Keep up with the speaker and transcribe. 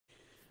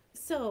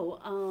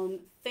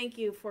Thank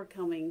you for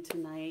coming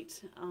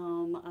tonight.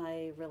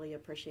 I really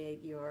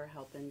appreciate your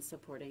help in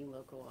supporting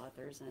local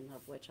authors, and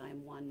of which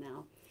I'm one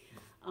now.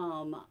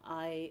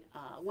 I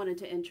wanted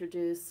to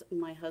introduce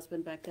my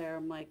husband back there,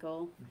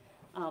 Michael.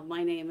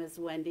 My name is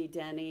Wendy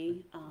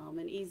Denney.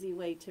 An easy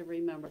way to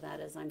remember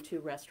that is I'm two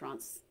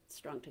restaurants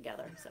strung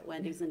together, so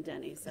Wendy's and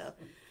Denny. So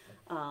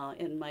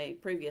in my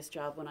previous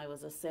job when I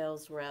was a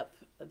sales rep,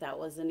 that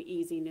was an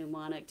easy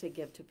mnemonic to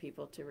give to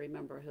people to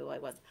remember who I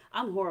was.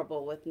 I'm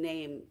horrible with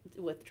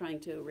trying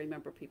to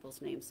remember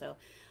people's names, so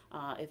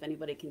if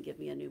anybody can give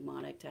me a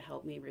mnemonic to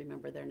help me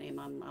remember their name,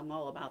 I'm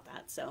all about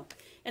that. So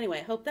anyway,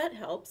 I hope that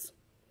helps.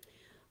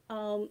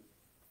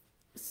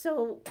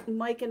 So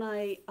Mike and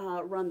I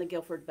run the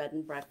Guildford Bed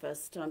and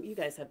Breakfast. You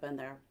guys have been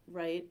there,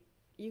 right?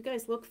 You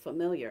guys look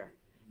familiar.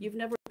 You've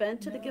never been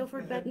to the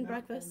Guildford Bed and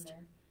Breakfast?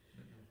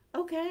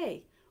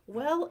 Okay.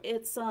 Well,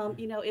 it's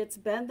it's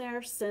been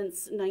there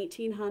since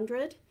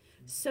 1900,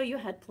 so you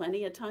had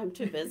plenty of time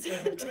to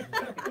visit.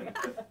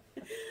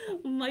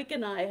 Mike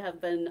and I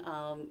have been,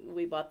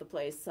 we bought the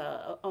place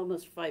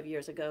almost 5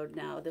 years ago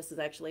now. This is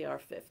actually our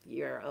 5th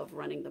year of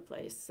running the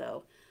place,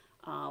 so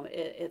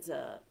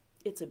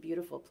it's a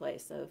beautiful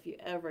place. So if you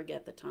ever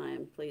get the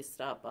time, please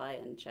stop by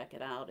and check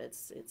it out.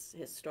 It's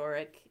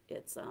historic.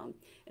 It's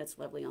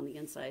lovely on the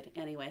inside.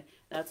 Anyway,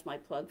 that's my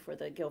plug for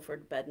the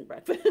Guilford Bed and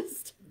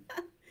Breakfast.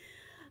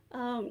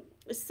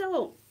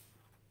 So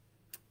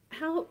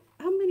how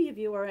many of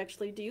you are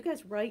actually, do you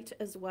guys write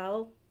as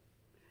well?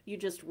 You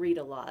just read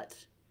a lot,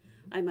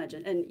 I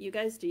imagine. And you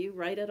guys, do you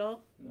write at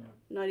all? No.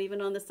 Not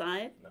even on the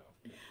side? No.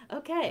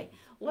 Okay.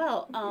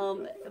 Well,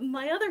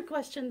 my other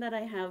question that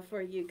I have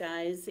for you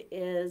guys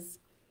is,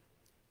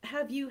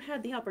 have you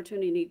had the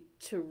opportunity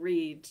to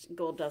read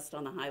Gold Dust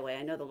on the Highway?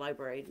 I know the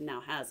library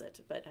now has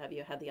it, but have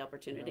you had the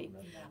opportunity?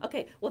 No.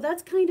 Okay, well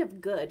that's kind of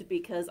good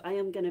because I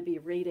am going to be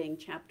reading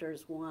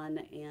chapters 1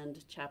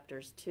 and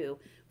chapters 2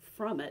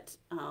 from it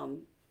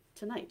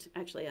tonight.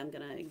 Actually, I'm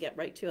going to get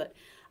right to it.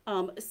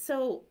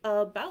 So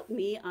about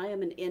me, I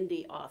am an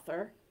indie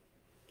author.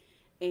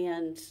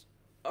 And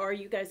are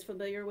you guys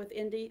familiar with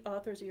indie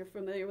authors? You're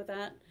familiar with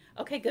that?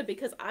 Okay, good,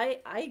 because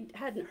I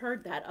hadn't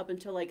heard that up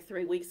until like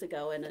 3 weeks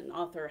ago, and an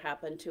author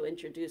happened to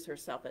introduce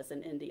herself as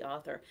an indie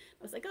author.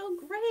 I was like, oh,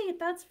 great,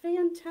 that's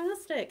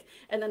fantastic.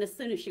 And then as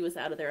soon as she was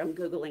out of there, I'm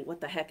Googling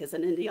what the heck is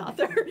an indie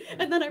author?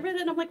 And then I read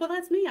it, and I'm like, well,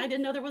 that's me. I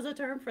didn't know there was a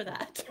term for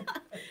that.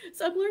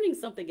 So I'm learning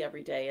something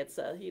every day. It's,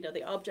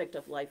 the object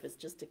of life is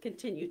just to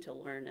continue to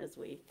learn as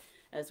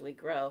we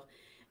grow.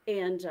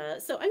 And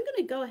so I'm going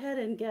to go ahead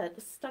and get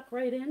stuck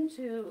right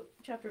into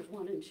chapters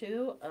 1 and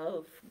 2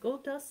 of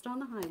Gold Dust on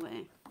the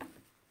Highway.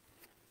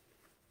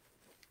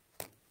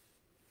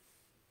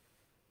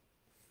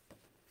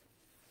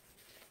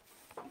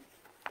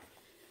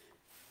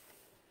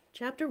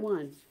 Chapter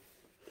 1.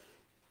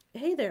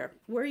 Hey there,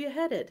 where are you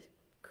headed?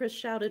 Kris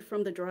shouted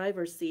from the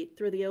driver's seat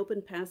through the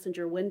open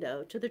passenger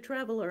window to the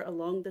traveler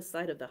along the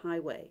side of the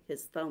highway,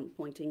 his thumb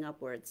pointing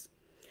upwards.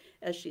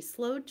 As she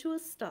slowed to a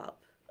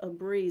stop, a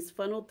breeze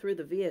funneled through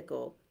the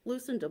vehicle,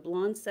 loosened a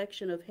blonde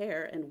section of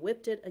hair, and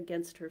whipped it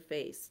against her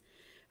face.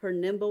 Her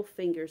nimble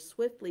fingers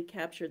swiftly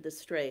captured the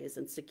strays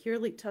and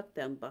securely tucked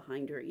them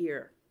behind her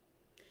ear.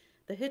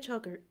 The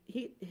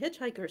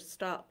hitchhiker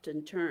stopped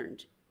and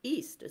turned.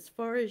 East, as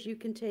far as you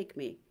can take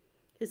me.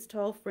 His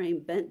tall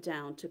frame bent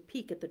down to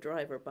peek at the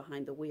driver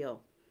behind the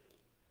wheel.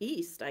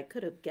 East, I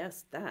could have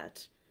guessed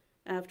that.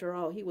 After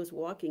all, he was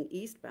walking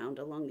eastbound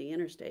along the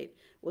interstate.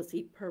 Was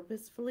he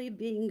purposefully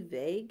being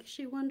vague,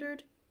 she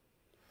wondered?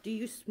 Do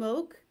you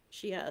smoke?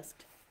 She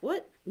asked.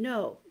 What?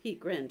 No, he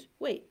grinned.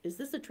 Wait, is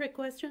this a trick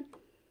question?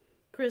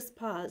 Kris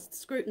paused,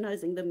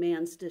 scrutinizing the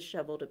man's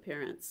disheveled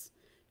appearance.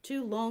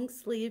 2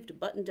 long-sleeved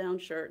button-down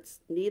shirts,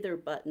 neither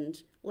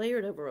buttoned,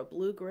 layered over a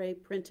blue-gray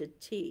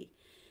printed tee.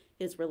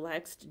 His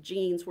relaxed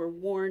jeans were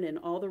worn in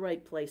all the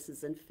right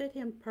places and fit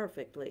him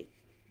perfectly,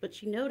 but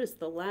she noticed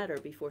the latter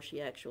before she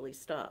actually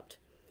stopped.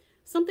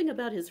 Something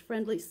about his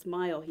friendly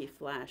smile he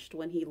flashed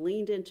when he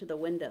leaned into the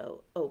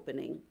window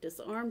opening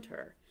disarmed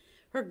her.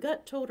 Her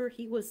gut told her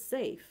he was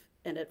safe,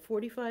 and at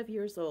 45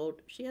 years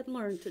old, she had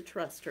learned to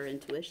trust her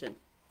intuition.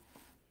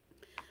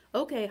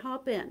 Okay,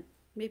 hop in.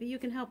 Maybe you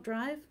can help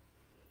drive?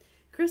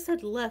 Kris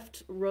had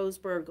left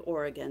Roseburg,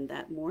 Oregon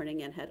that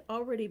morning and had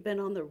already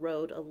been on the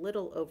road a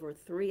little over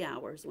 3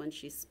 hours when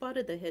she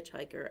spotted the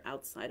hitchhiker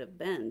outside of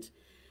Bend.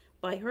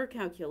 By her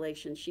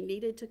calculation, she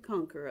needed to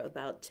conquer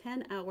about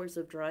 10 hours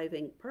of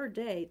driving per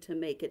day to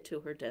make it to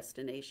her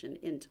destination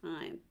in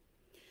time.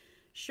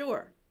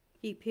 Sure.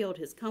 He peeled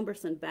his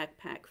cumbersome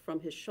backpack from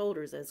his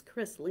shoulders as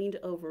Kris leaned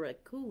over a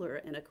cooler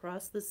and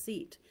across the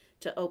seat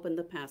to open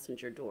the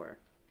passenger door.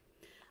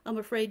 I'm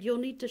afraid you'll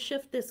need to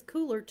shift this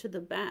cooler to the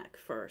back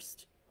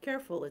first.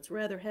 Careful, it's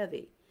rather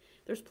heavy.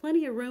 There's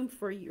plenty of room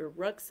for your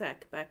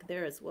rucksack back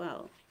there as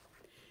well.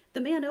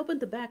 The man opened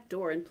the back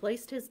door and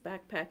placed his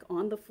backpack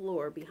on the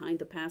floor behind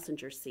the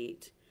passenger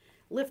seat,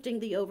 lifting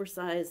the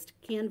oversized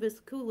canvas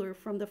cooler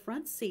from the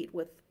front seat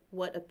with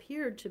what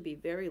appeared to be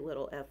very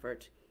little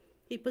effort.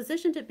 He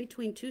positioned it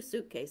between 2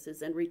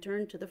 suitcases and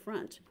returned to the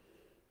front.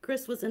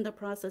 Kris was in the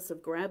process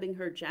of grabbing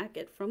her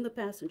jacket from the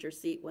passenger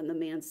seat when the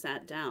man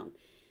sat down.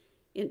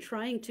 In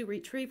trying to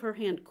retrieve her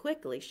hand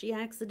quickly, she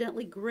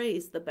accidentally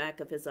grazed the back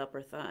of his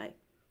upper thigh.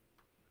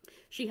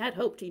 She had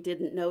hoped he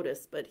didn't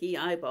notice, but he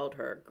eyeballed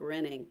her,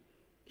 grinning.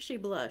 She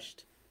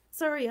blushed.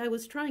 "Sorry, I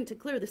was trying to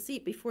clear the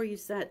seat before you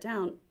sat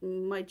down.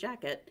 My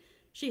jacket."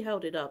 She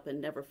held it up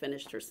and never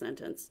finished her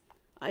sentence.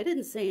 "I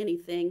didn't say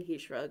anything," he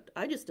shrugged.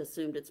 "I just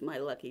assumed it's my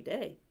lucky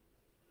day."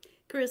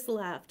 Kris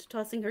laughed,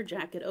 tossing her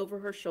jacket over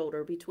her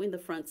shoulder between the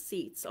front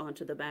seats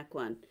onto the back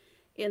one.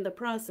 In the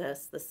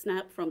process, the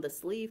snap from the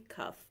sleeve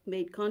cuff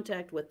made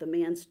contact with the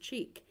man's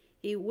cheek.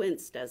 He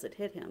winced as it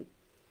hit him.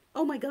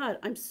 "Oh my God,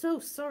 I'm so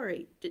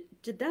sorry.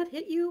 Did that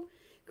hit you?"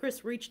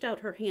 Kris reached out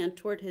her hand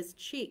toward his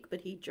cheek,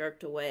 but he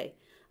jerked away.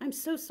 "I'm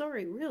so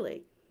sorry,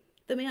 really."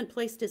 The man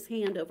placed his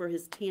hand over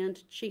his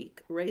tanned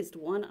cheek, raised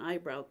one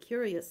eyebrow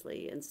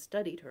curiously, and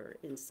studied her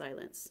in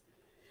silence.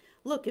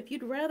 "Look, if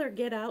you'd rather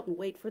get out and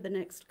wait for the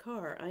next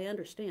car, I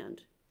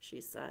understand,"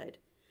 she sighed.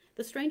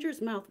 The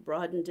stranger's mouth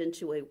broadened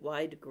into a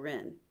wide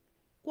grin.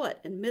 "What,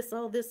 and miss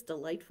all this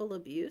delightful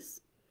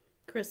abuse?"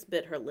 Kris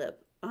bit her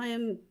lip.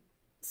 "I'm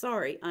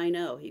sorry, I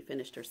know," he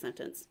finished her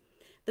sentence.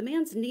 The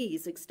man's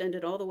knees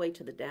extended all the way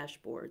to the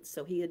dashboard,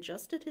 so he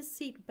adjusted his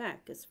seat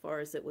back as far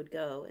as it would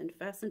go and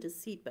fastened his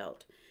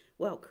seatbelt,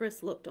 while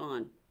Kris looked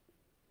on.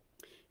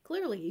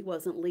 Clearly he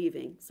wasn't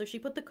leaving, so she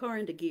put the car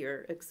into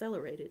gear,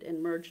 accelerated,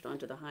 and merged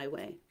onto the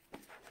highway.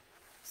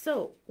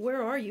 "So,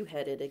 where are you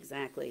headed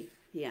exactly?"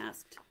 he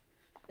asked.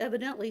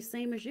 "Evidently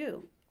same as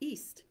you,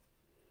 east."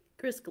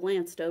 Kris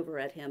glanced over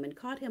at him and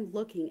caught him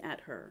looking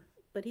at her,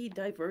 but he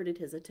diverted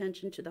his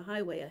attention to the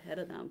highway ahead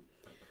of them.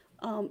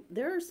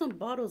 There are some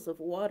bottles of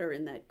water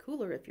in that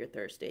cooler if you're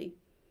thirsty."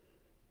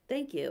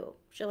 "Thank you.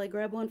 Shall I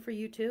grab one for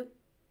you too?"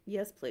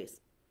 "Yes,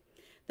 please."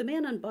 The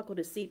man unbuckled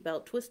his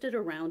seatbelt, twisted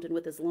around, and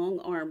with his long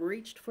arm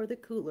reached for the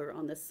cooler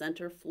on the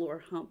center floor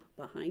hump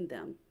behind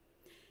them.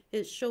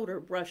 His shoulder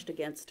brushed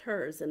against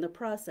hers in the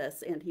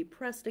process, and he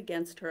pressed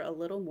against her a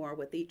little more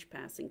with each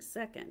passing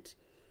second.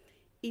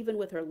 Even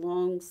with her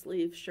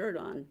long-sleeved shirt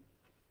on,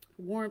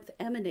 warmth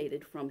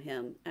emanated from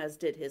him, as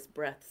did his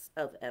breaths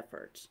of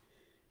effort.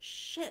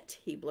 "Shit,"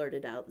 he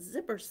blurted out.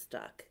 "Zipper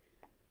stuck."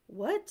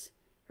 "What?"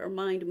 Her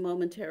mind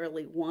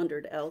momentarily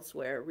wandered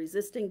elsewhere,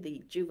 resisting the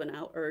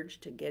juvenile urge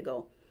to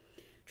giggle.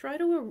 "Try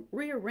to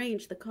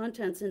rearrange the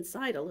contents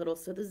inside a little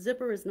so the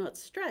zipper is not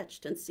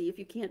stretched, and see if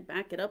you can't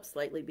back it up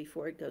slightly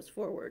before it goes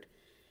forward,"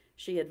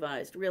 she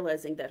advised,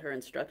 realizing that her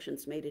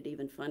instructions made it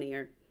even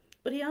funnier.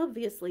 But he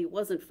obviously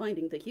wasn't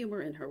finding the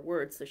humor in her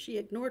words, so she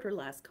ignored her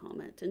last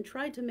comment and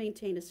tried to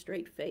maintain a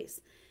straight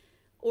face,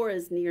 or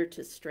as near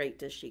to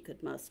straight as she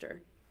could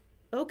muster.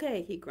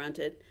 "Okay," he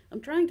grunted.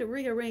 "I'm trying to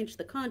rearrange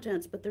the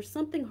contents, but there's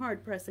something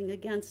hard pressing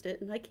against it,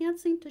 and I can't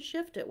seem to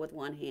shift it with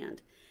one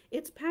hand.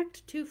 It's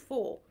packed too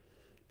full."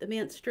 The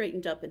man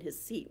straightened up in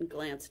his seat and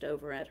glanced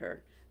over at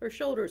her. Her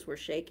shoulders were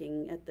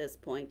shaking at this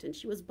point, and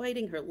she was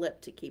biting her lip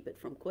to keep it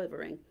from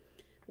quivering.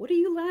 "What are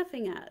you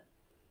laughing at?"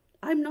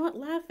 "I'm not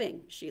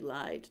laughing," she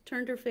lied,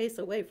 turned her face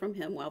away from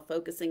him while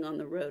focusing on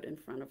the road in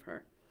front of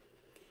her.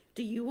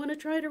 "Do you want to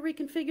try to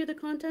reconfigure the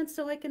contents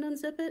so I can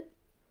unzip it?"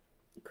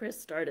 Kris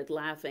started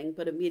laughing,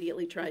 but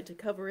immediately tried to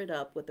cover it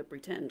up with a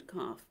pretend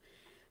cough.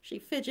 She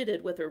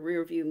fidgeted with her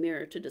rearview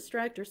mirror to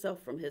distract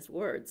herself from his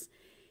words.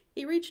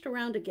 He reached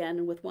around again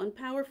and with one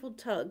powerful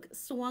tug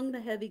swung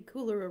the heavy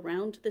cooler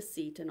around the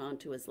seat and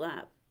onto his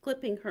lap,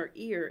 clipping her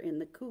ear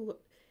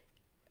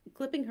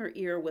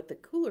with the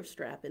cooler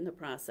strap in the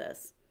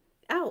process.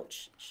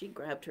 "Ouch!" She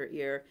grabbed her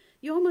ear.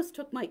 "You almost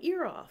took my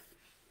ear off."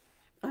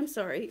 "I'm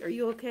sorry. Are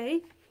you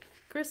okay?"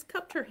 Kris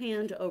cupped her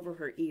hand over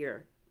her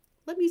ear.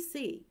 "Let me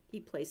see."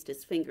 He placed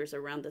his fingers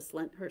around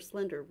her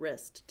slender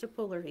wrist to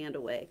pull her hand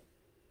away.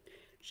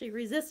 She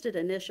resisted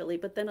initially,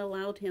 but then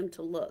allowed him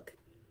to look.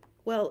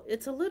 "Well,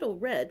 it's a little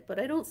red, but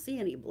I don't see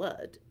any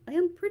blood. I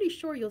am pretty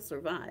sure you'll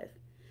survive.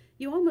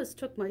 You almost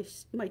took my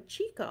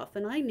cheek off,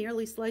 and I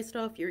nearly sliced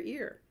off your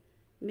ear.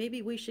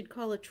 Maybe we should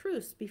call a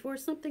truce before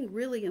something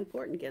really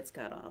important gets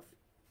cut off."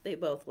 They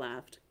both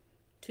laughed.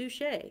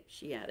 "Touché,"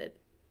 she added.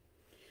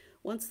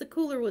 Once the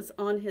cooler was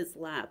on his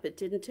lap, it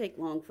didn't take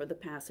long for the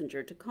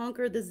passenger to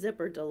conquer the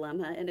zipper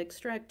dilemma and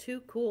extract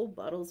 2 cool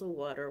bottles of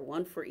water,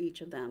 one for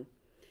each of them.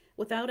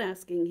 Without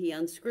asking, he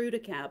unscrewed a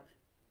cap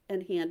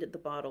and handed the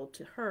bottle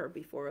to her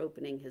before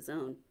opening his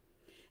own.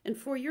 "And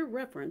for your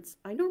reference,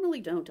 I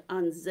normally don't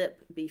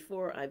unzip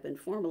before I've been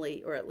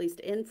formally, or at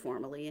least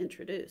informally,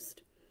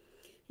 introduced."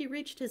 He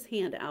reached his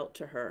hand out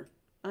to her.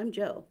 "I'm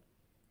Joe."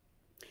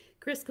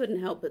 Kris couldn't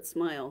help but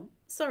smile.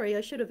 "Sorry,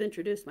 I should have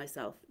introduced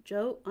myself.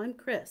 Joe, I'm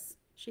Kris."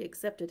 She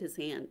accepted his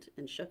hand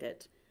and shook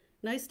it.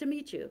 "Nice to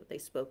meet you," they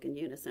spoke in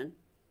unison.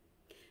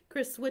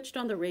 Kris switched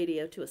on the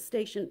radio to a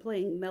station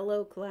playing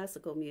mellow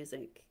classical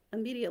music.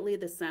 Immediately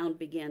the sound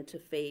began to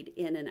fade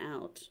in and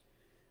out.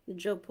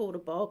 Joe pulled a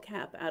ball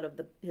cap out of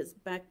his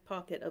back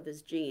pocket of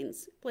his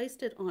jeans,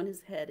 placed it on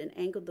his head, and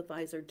angled the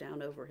visor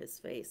down over his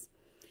face.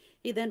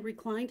 He then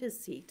reclined his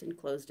seat and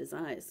closed his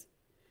eyes.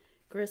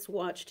 Kris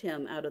watched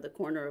him out of the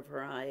corner of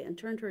her eye and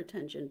turned her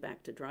attention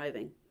back to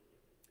driving.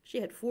 She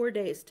had 4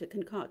 days to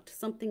concoct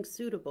something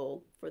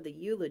suitable for the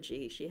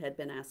eulogy she had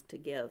been asked to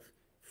give.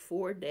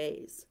 4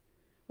 days.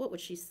 What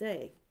would she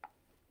say?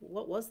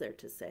 What was there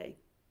to say?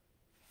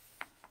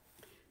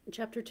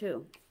 Chapter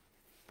 2.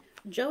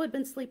 Joe had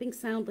been sleeping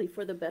soundly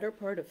for the better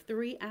part of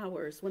 3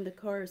 hours when the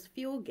car's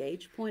fuel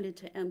gauge pointed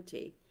to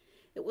empty.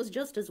 It was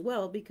just as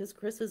well because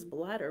Kris's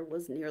bladder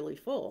was nearly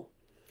full.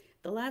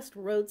 The last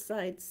road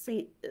sign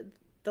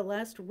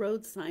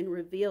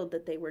revealed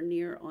that they were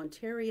near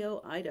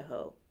Ontario,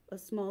 Idaho, a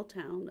small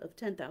town of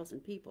 10,000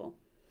 people.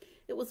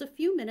 It was a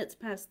few minutes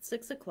past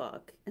 6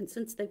 o'clock, and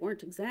since they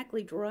weren't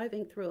exactly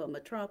driving through a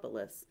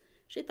metropolis,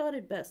 she thought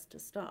it best to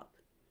stop.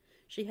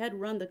 She had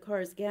run the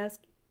car's gas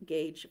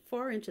gauge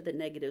far into the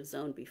negative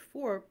zone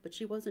before, but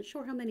she wasn't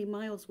sure how many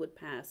miles would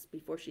pass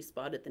before she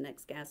spotted the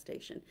next gas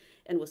station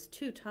and was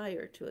too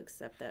tired to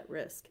accept that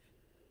risk.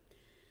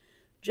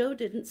 Joe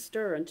didn't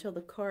stir until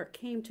the car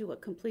came to a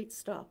complete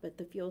stop at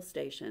the fuel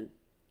station.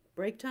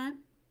 Break time?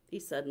 He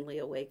suddenly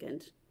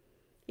awakened.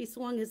 He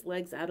swung his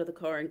legs out of the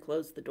car and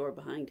closed the door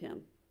behind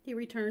him. He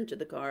returned to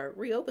the car,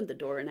 reopened the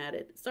door, and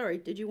added, "Sorry,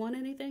 did you want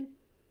anything?"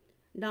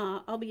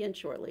 "Nah, I'll be in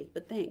shortly,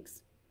 but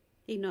thanks."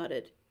 He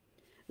nodded.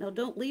 "Now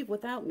don't leave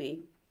without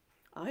me."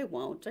 "I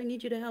won't. I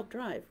need you to help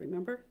drive,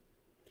 remember?"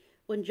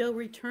 When Joe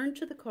returned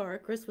to the car,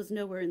 Kris was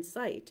nowhere in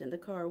sight, and the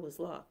car was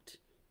locked.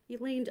 He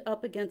leaned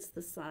up against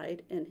the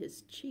side, and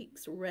his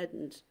cheeks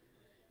reddened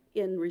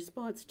in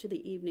response to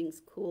the evening's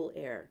cool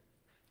air.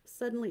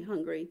 Suddenly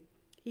hungry,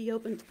 he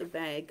opened the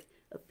bag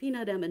of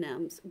peanut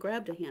M&Ms,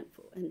 grabbed a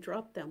handful, and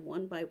dropped them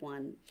one by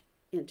one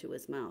into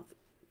his mouth.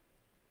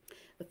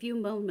 A few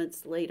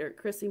moments later,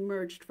 Kris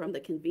emerged from the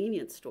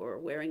convenience store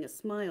wearing a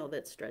smile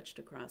that stretched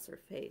across her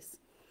face.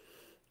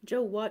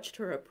 Joe watched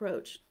her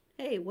approach.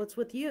 "Hey, what's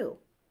with you?"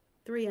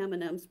 3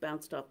 M&Ms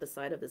bounced off the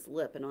side of his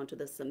lip and onto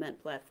the cement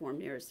platform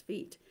near his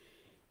feet.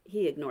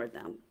 He ignored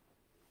them.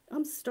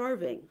 "I'm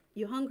starving.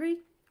 You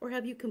hungry? Or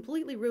have you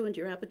completely ruined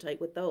your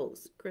appetite with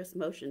those?" Kris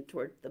motioned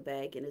toward the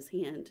bag in his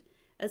hand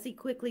as he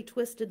quickly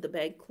twisted the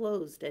bag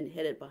closed and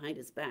hid it behind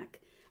his back,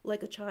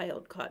 like a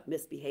child caught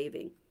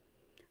misbehaving.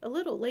 "A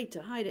little late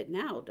to hide it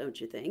now, don't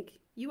you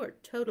think? You are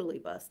totally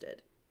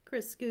busted."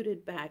 Kris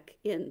scooted back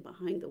in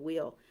behind the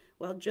wheel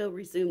while Joe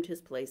resumed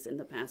his place in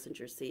the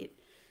passenger seat.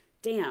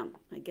 "Damn,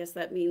 I guess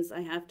that means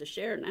I have to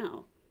share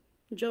now."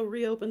 Joe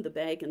reopened the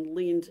bag and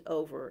leaned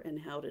over and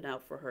held it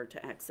out for her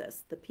to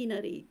access the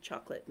peanutty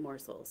chocolate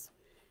morsels.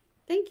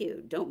 "Thank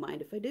you, don't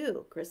mind if I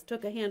do." Kris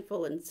took a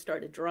handful and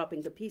started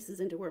dropping the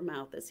pieces into her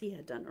mouth as he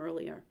had done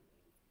earlier.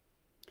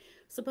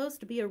 Supposed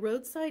to be a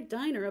roadside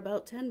diner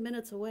about 10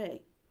 minutes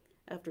away.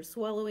 After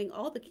swallowing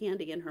all the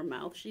candy in her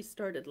mouth, she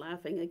started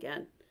laughing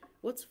again.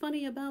 "What's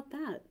funny about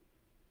that?"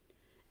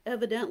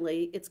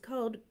 "Evidently, it's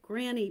called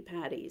Granny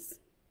Patties."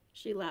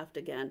 She laughed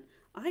again.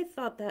 "I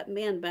thought that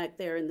man back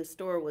there in the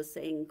store was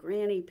saying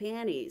Granny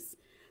Panties.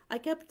 I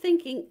kept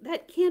thinking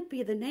that can't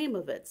be the name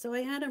of it, so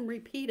I had him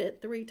repeat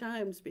it 3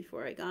 times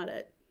before I got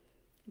it."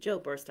 Joe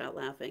burst out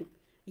laughing.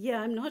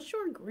 "Yeah, I'm not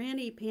sure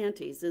Granny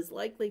Panties is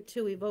likely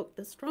to evoke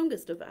the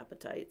strongest of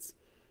appetites."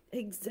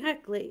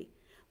 "Exactly.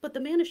 But the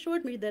man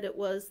assured me that it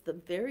was the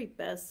very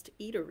best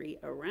eatery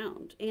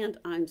around, and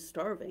I'm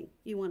starving.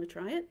 You want to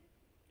try it?"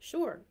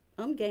 "Sure,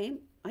 I'm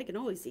game. I can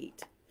always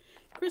eat."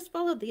 Kris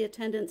followed the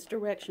attendant's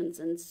directions,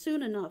 and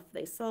soon enough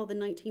they saw the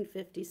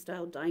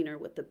 1950s-style diner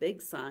with the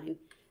big sign,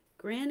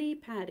 "Granny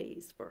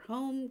Patties for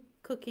home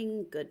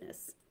cooking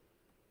goodness."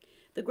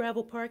 The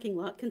gravel parking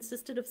lot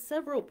consisted of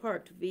several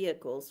parked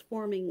vehicles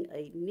forming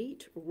a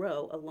neat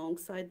row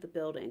alongside the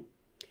building.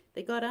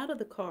 They got out of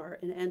the car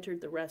and entered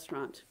the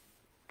restaurant.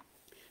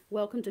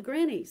 "Welcome to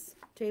Granny's.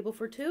 Table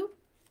for 2?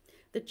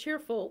 The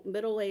cheerful,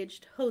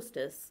 middle-aged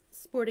hostess,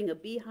 sporting a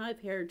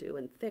beehive hairdo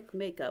and thick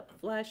makeup,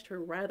 flashed her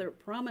rather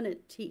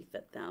prominent teeth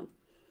at them.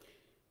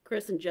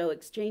 Kris and Joe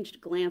exchanged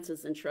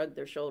glances and shrugged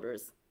their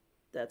shoulders.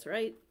 "That's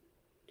right.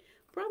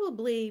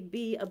 Probably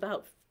be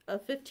about a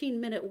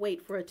 15-minute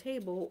wait for a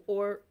table,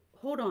 or,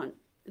 hold on,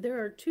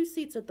 there are 2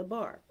 seats at the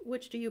bar.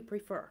 Which do you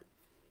prefer?"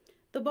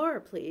 "The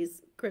bar,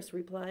 please," Kris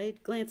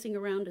replied, glancing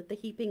around at the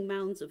heaping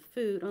mounds of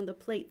food on the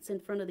plates in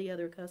front of the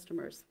other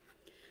customers.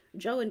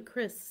 Joe and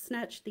Kris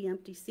snatched the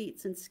empty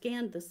seats and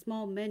scanned the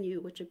small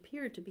menu, which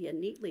appeared to be a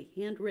neatly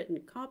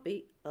handwritten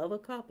copy of a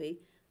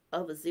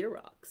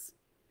Xerox.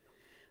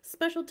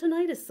 "Special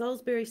tonight is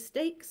Salisbury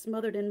steak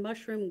smothered in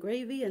mushroom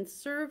gravy and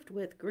served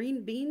with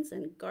green beans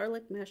and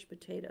garlic mashed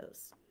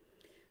potatoes.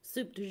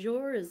 Soup du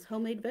jour is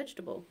homemade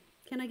vegetable.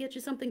 Can I get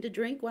you something to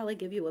drink while I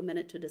give you a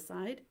minute to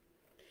decide?"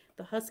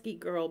 The husky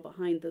girl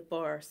behind the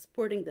bar,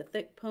 sporting the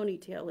thick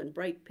ponytail and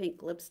bright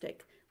pink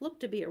lipstick,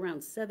 looked to be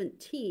around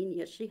 17,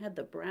 yet she had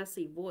the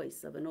brassy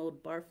voice of an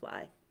old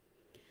barfly.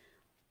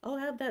 "I'll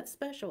have that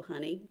special,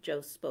 honey,"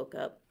 Joe spoke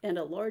up, "and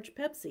a large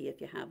Pepsi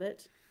if you have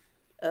it."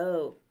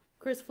 "Oh,"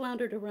 Kris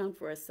floundered around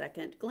for a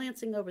second,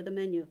 glancing over the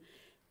menu,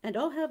 "and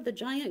I'll have the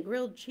giant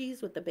grilled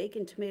cheese with the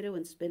bacon, tomato,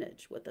 and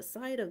spinach, with a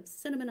side of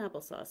cinnamon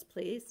applesauce,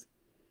 please."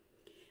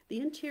 The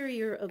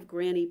interior of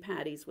Granny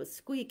Patties was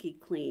squeaky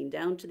clean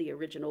down to the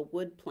original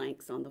wood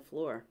planks on the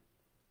floor.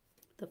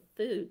 The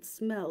food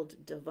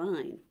smelled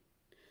divine.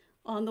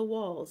 On the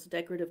walls,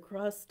 decorative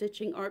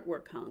cross-stitching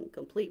artwork hung,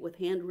 complete with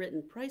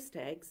handwritten price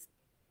tags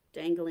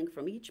dangling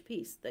from each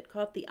piece that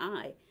caught the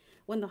eye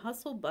when the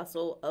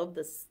hustle-bustle of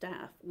the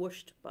staff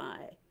whooshed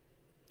by.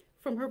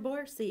 From her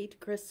bar seat,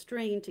 Kris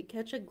strained to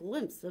catch a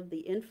glimpse of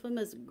the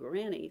infamous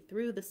Granny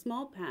through the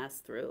small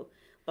pass-through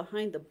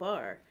behind the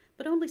bar,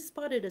 but only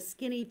spotted a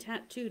skinny,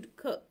 tattooed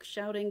cook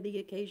shouting the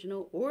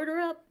occasional "Order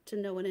up" to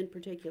no one in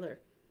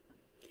particular.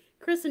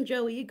 Kris and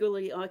Joe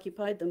eagerly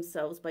occupied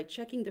themselves by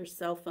checking their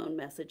cell phone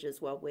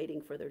messages while waiting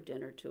for their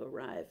dinner to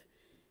arrive.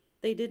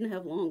 They didn't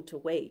have long to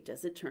wait,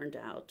 as it turned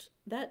out.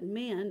 That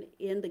man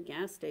in the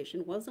gas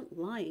station wasn't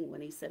lying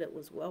when he said it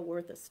was well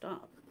worth a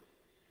stop.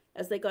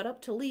 As they got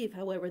up to leave,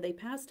 however, they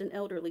passed an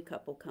elderly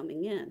couple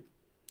coming in.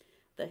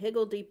 The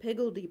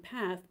higgledy-piggledy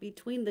path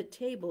between the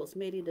tables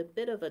made it a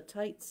bit of a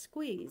tight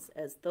squeeze,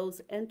 as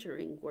those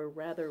entering were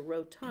rather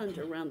rotund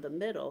around the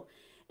middle,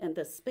 and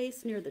the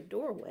space near the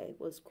doorway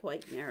was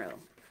quite narrow.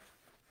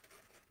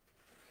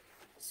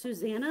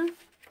 "Susanna?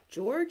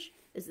 George?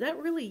 Is that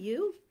really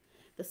you?"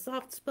 The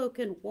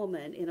soft-spoken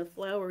woman in a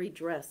flowery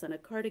dress and a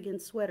cardigan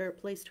sweater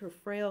placed her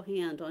frail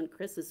hand on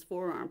Kris's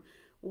forearm.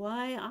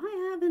 "Why,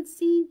 I haven't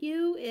seen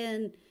you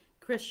in—"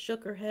 Kris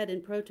shook her head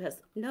in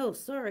protest. "No,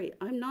 sorry,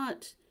 I'm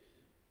not.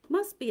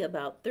 Must be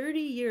about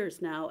 30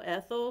 years now,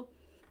 Ethel,"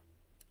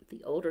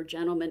 the older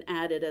gentleman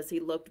added as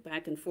he looked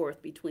back and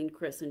forth between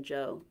Kris and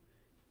Joe.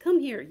 "Come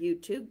here, you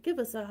two, give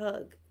us a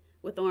hug."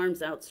 With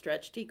arms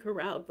outstretched, he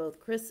corralled both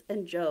Kris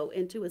and Joe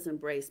into his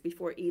embrace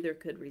before either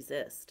could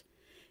resist.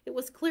 It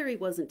was clear he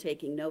wasn't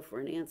taking no for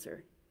an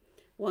answer.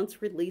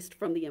 Once released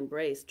from the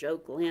embrace, Joe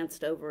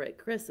glanced over at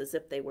Kris as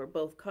if they were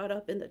both caught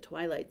up in the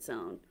twilight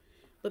zone.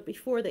 But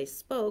before they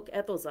spoke,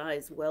 Ethel's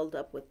eyes welled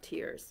up with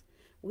tears.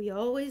 "We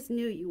always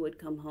knew you would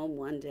come home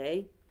one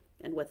day."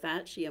 And with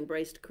that, she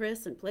embraced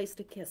Kris and placed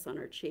a kiss on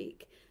her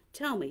cheek.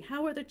 "Tell me,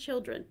 how are the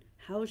children?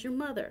 How's your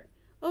mother?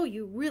 Oh,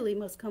 you really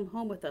must come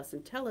home with us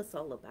and tell us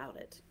all about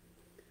it."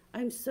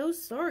 "I'm so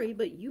sorry,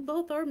 but you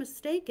both are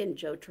mistaken,"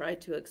 Joe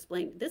tried to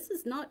explain. This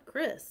is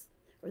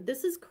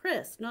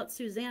Kris, not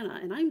Susanna,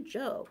 and I'm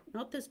Joe,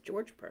 not this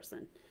George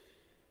person."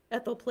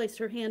 Ethel placed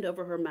her hand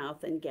over her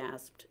mouth and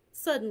gasped.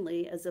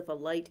 Suddenly, as if a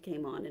light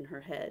came on in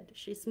her head,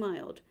 she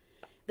smiled.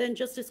 Then,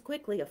 just as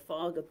quickly, a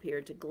fog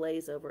appeared to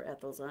glaze over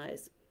Ethel's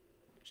eyes.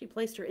 She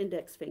placed her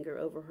index finger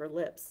over her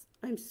lips.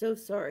 "I'm so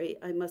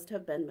sorry. I must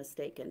have been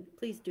mistaken.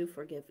 Please do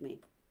forgive me."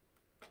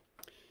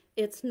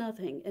 "It's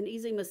nothing, an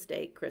easy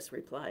mistake," Kris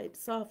replied,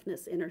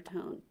 softness in her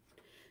tone.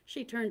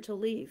 She turned to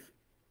leave.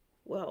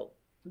 "Well,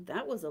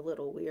 that was a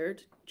little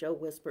weird," Joe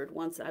whispered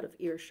once out of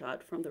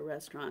earshot from the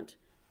restaurant.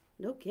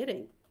 "No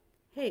kidding.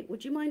 Hey,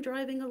 would you mind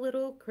driving a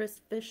little?" Kris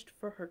fished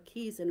for her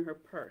keys in her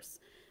purse.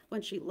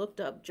 When she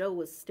looked up, Joe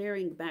was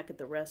staring back at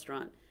the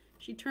restaurant.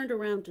 She turned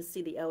around to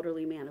see the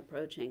elderly man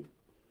approaching.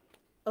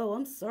 "Oh,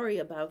 I'm sorry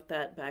about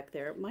that back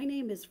there. My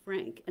name is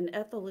Frank, and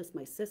Ethel is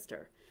my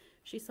sister.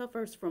 She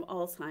suffers from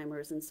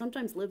Alzheimer's and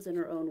sometimes lives in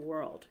her own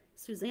world.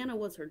 Susanna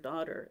was her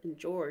daughter, and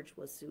George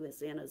was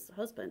Susanna's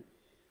husband.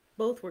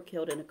 Both were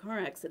killed in a car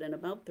accident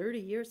about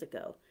 30 years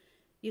ago.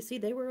 You see,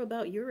 they were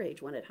about your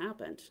age when it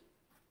happened.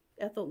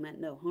 Ethel meant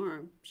no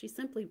harm. She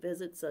simply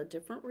visits a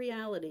different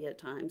reality at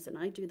times, and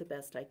I do the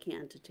best I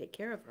can to take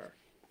care of her."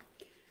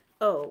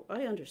 "Oh,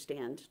 I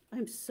understand.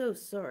 I'm so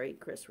sorry,"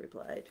 Kris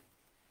replied.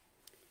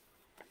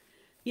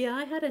 "Yeah,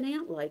 I had an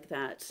aunt like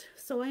that,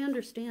 so I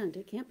understand.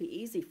 It can't be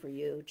easy for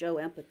you," Joe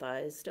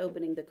empathized,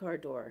 opening the car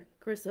door.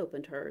 Kris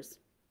opened hers.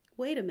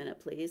 "Wait a minute,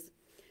 please."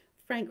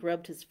 Frank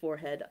rubbed his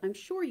forehead. "I'm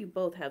sure you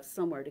both have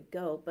somewhere to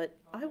go, but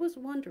I was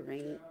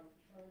wondering—"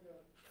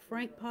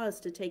 Frank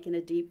paused to take in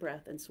a deep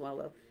breath and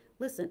swallow.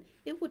 "Listen,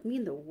 it would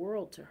mean the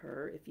world to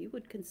her if you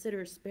would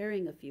consider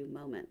sparing a few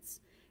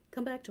moments.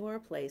 Come back to our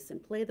place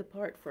and play the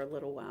part for a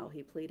little while,"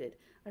 he pleaded.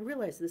 "I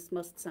realize this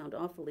must sound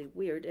awfully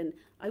weird, and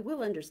I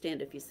will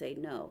understand if you say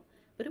no,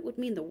 but it would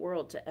mean the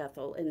world to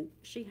Ethel, and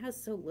she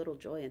has so little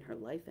joy in her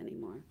life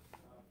anymore."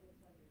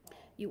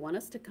 "You want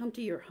us to come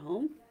to your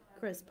home?"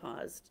 Kris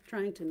paused,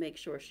 trying to make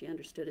sure she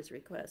understood his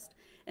request.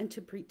 "And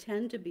to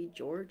pretend to be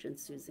George and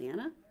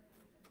Susanna?"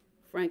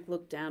 Frank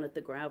looked down at the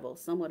gravel,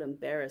 somewhat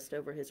embarrassed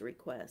over his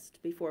request,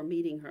 before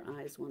meeting her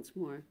eyes once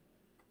more.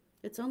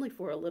 "It's only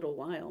for a little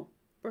while.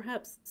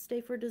 Perhaps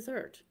stay for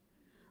dessert."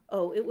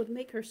 "Oh, it would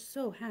make her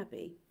so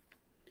happy."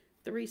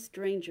 3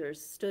 strangers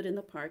stood in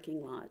the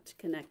parking lot,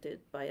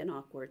 connected by an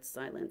awkward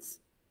silence.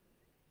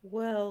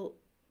 "Well,"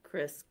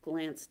 Kris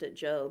glanced at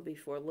Joe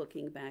before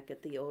looking back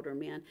at the older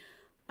man,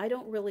 "I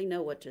don't really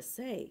know what to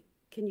say.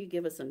 Can you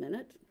give us a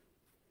minute?"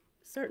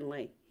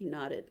 "Certainly," he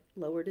nodded,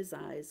 lowered his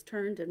eyes,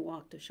 turned and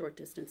walked a short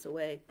distance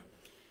away.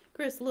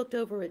 Kris looked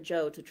over at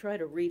Joe to try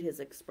to read his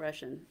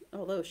expression.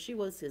 Although she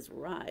was his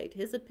ride,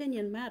 his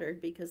opinion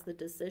mattered because the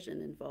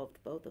decision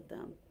involved both of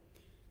them.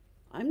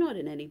 "I'm not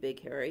in any big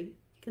hurry.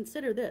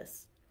 Consider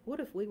this. What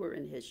if we were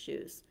in his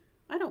shoes?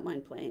 I don't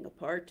mind playing a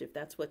part if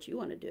that's what you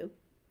want to do."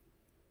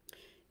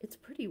 "It's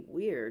pretty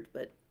weird,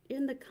 but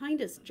in the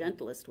kindest,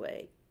 gentlest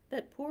way.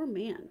 That poor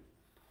man.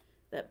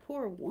 That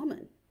poor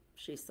woman.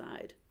 she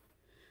sighed.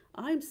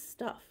 I'm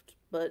stuffed,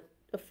 but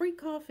a free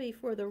coffee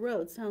for the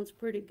road sounds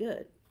pretty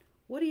good.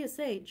 What do you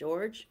say,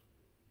 George?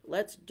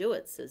 Let's do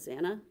it, says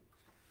Anna.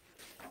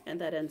 And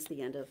that ends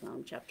the end of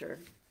chapter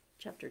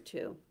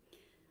 2.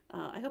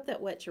 I hope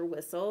that wet your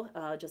whistle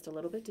just a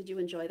little bit. Did you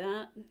enjoy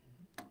that?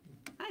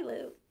 Hi,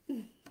 Lou.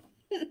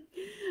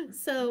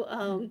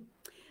 So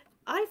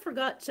I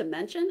forgot to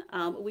mention,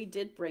 we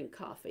did bring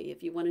coffee.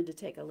 If you wanted to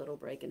take a little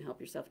break and help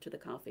yourself to the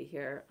coffee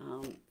here,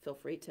 feel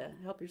free to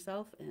help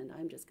yourself. And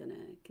I'm just going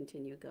to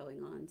continue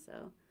going on.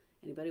 So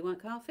anybody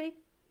want coffee?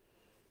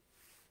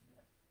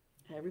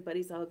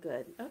 Everybody's all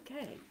good.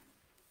 Okay.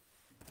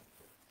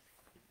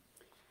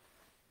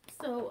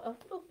 So a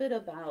little bit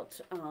about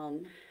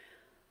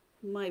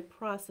my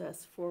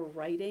process for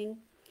writing.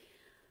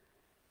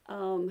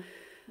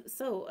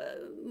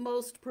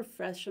 Most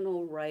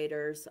professional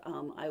writers,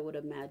 I would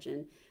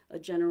imagine,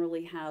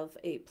 generally have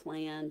a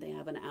plan. They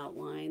have an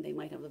outline. They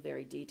might have a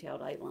very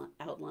detailed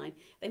outline.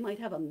 They might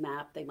have a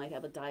map. They might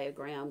have a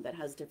diagram that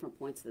has different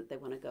points that they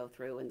want to go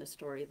through in the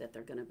story that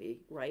they're going to be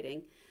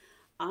writing.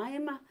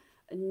 I'm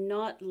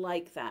not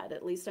like that.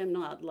 At least I'm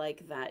not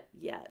like that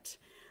yet.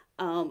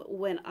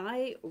 When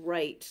I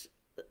write,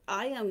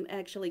 I am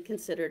actually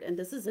considered, and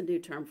this is a new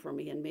term for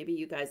me, and maybe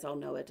you guys all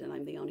know it, and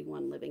I'm the only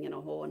one living in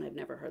a hole, and I've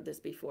never heard this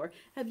before.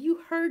 Have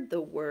you heard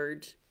the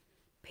word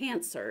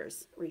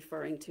pantsers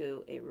referring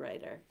to a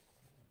writer?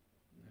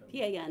 No.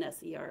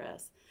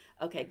 P-A-N-S-E-R-S.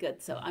 Okay,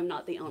 good. So I'm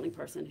not the only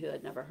person who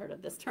had never heard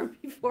of this term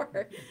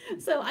before.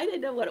 So I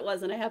didn't know what it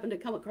was, and I happened to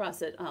come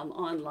across it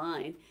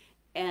online.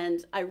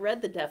 And I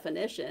read the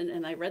definition,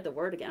 and I read the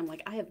word again. I'm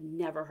like, I have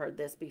never heard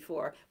this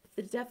before.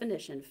 The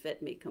definition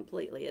fit me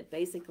completely. It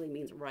basically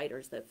means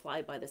writers that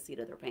fly by the seat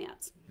of their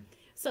pants.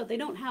 So they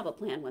don't have a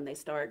plan when they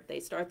start.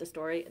 They start the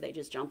story, they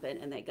just jump in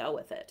and they go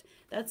with it.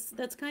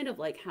 That's kind of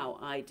like how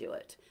I do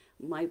it.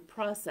 My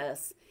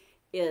process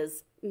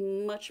is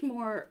much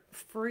more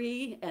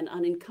free and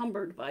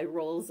unencumbered by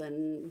rules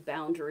and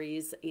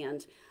boundaries,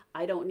 and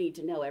I don't need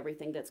to know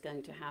everything that's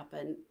going to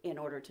happen in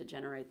order to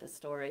generate the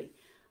story.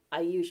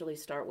 I usually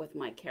start with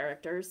my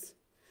characters.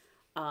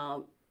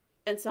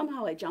 And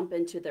somehow I jump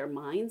into their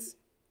minds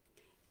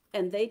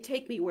and they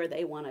take me where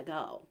they want to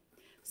go.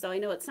 So I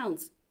know it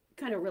sounds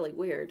kind of really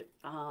weird,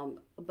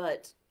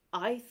 but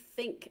I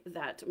think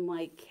that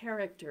my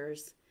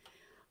characters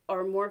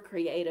are more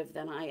creative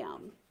than I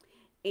am.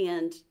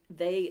 And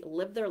they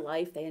live their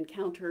life, they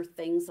encounter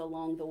things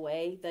along the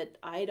way that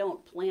I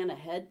don't plan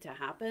ahead to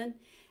happen.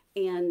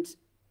 And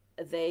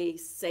they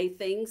say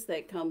things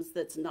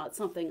that's not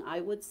something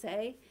I would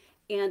say.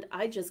 And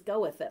I just go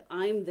with it.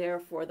 I'm there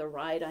for the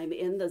ride. I'm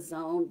in the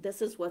zone.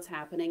 This is what's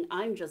happening.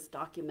 I'm just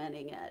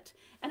documenting it.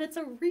 And it's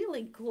a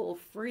really cool,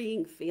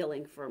 freeing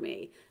feeling for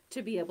me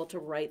to be able to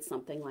write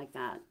something like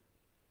that.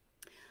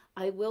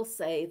 I will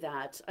say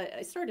that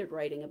I started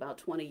writing about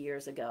 20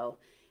 years ago.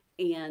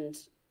 And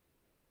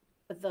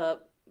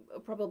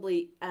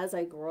probably as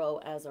I grow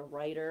as a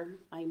writer,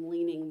 I'm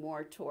leaning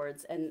more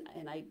towards, and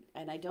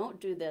I don't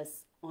do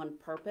this on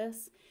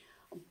purpose,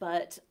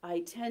 but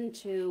I tend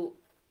to,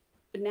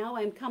 now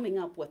I'm coming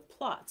up with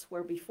plots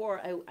where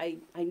before I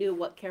knew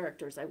what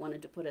characters I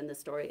wanted to put in the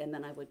story, and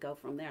then I would go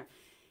from there.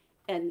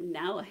 And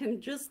now I'm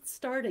just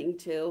starting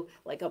to,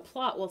 like, a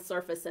plot will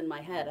surface in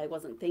my head. I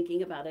wasn't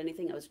thinking about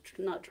anything. I was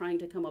not trying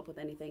to come up with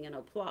anything, and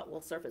a plot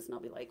will surface, and I'll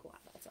be like, wow,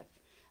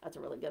 that's a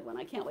really good one.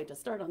 I can't wait to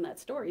start on that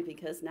story,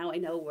 because now I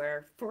know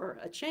where, for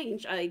a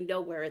change, I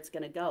know where it's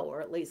going to go,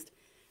 or at least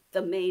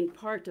the main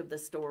part of the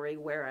story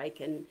where I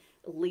can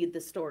lead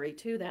the story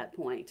to that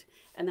point.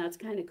 And that's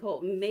kind of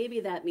cool. Maybe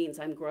that means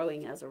I'm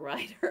growing as a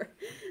writer.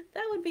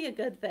 That would be a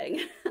good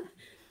thing.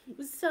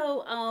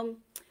 So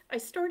I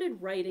started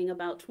writing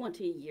about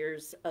 20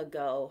 years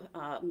ago,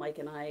 Mike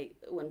and I,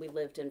 when we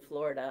lived in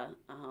Florida.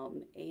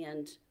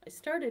 And I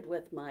started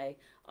with my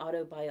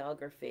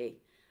autobiography.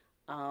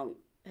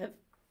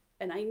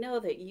 And I know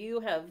that you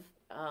have,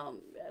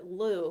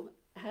 Lou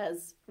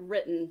has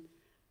written,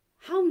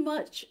 how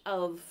much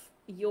of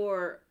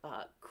your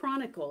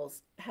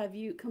chronicles have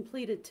you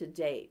completed to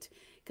date?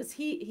 Because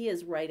he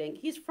is writing,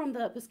 he's from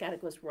the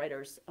Piscataquis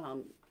Writers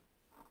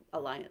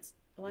Alliance,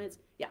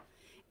 yeah.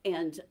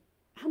 And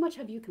how much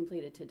have you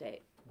completed to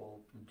date? Well,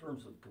 in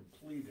terms of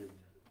completed,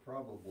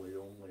 probably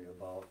only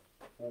about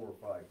 4 or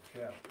 5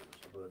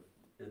 chapters, but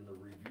in the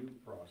review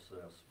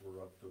process,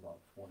 we're up to about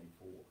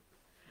 24.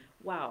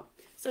 Wow.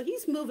 So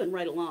he's moving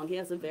right along. He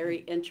has a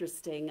very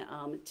interesting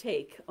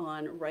take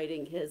on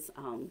writing his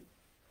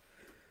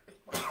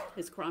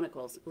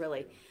chronicles,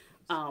 really.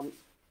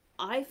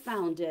 I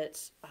found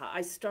it,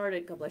 I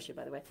started, God bless you,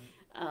 by the way,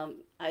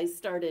 I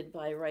started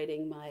by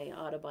writing my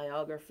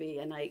autobiography,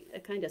 and I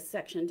kind of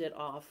sectioned it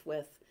off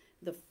with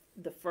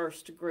the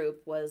first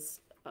group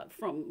was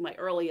from my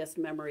earliest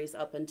memories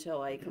up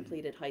until I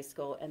completed high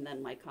school, and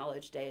then my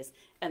college days,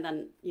 and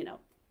then, you know,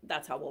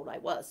 that's how old I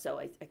was, so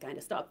I kind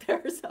of stopped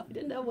there, so I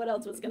didn't know what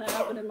else was going to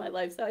happen in my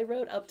life, so I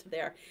wrote up to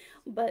there.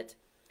 But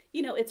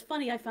You know, it's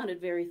funny, I found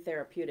it very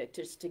therapeutic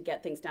just to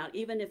get things down,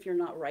 even if you're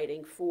not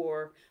writing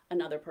for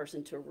another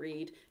person to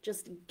read,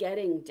 just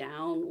getting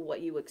down what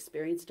you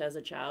experienced as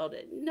a child,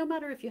 no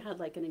matter if you had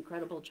like an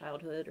incredible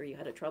childhood or you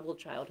had a troubled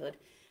childhood,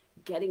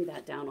 getting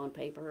that down on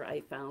paper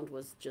I found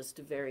was just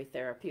very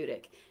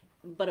therapeutic.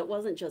 But it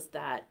wasn't just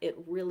that, it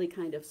really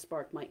kind of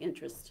sparked my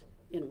interest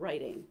in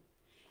writing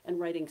and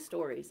writing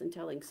stories and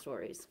telling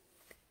stories.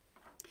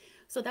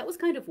 So that was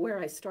kind of where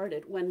I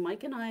started. When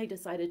Mike and I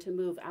decided to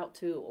move out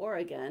to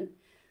Oregon,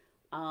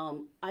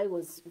 I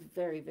was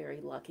very, very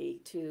lucky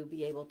to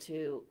be able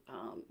to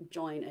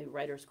join a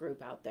writers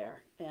group out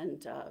there.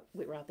 And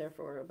we were out there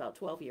for about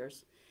 12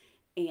 years.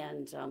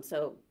 And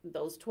so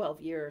those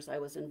 12 years, I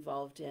was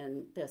involved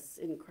in this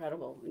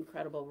incredible,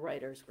 incredible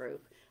writers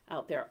group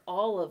out there,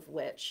 all of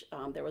which,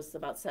 there was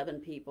about 7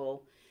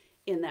 people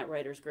in that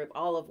writers group,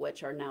 all of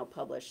which are now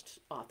published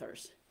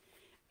authors.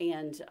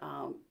 And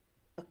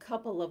a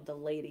couple of the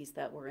ladies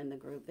that were in the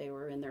group, they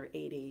were in their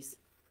 80s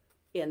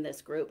in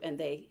this group, and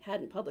they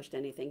hadn't published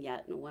anything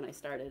yet when I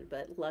started,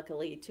 but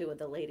luckily 2 of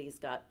the ladies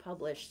got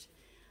published.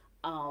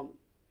 Oh,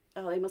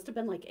 they must have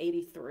been like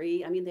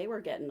 83. I mean, they were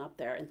getting up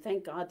there, and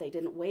thank God they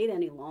didn't wait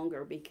any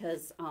longer,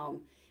 because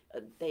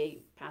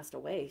they passed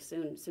away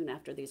soon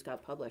after these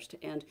got published.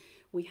 And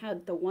we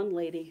had the one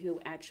lady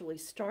who actually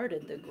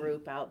started the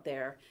group out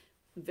there,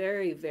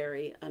 very,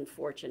 very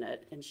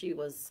unfortunate, and she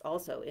was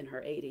also in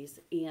her 80s,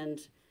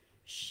 and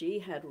she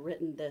had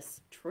written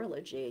this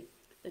trilogy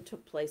that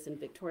took place in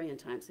Victorian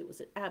times. It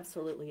was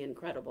absolutely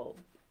incredible,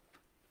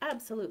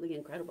 absolutely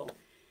incredible.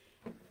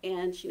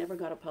 And she never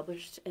got it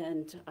published,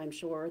 and I'm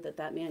sure that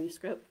that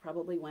manuscript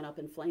probably went up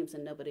in flames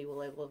and nobody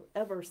will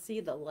ever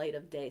see the light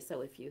of day.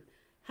 So if you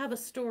have a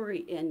story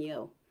in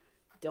you,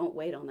 don't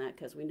wait on that,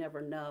 because we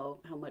never know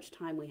how much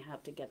time we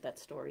have to get that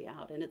story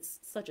out. And it's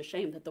such a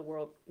shame that the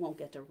world won't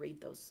get to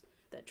read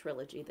that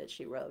trilogy that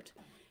she wrote.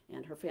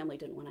 And her family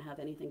didn't want to have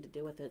anything to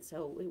do with it,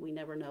 so we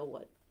never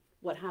know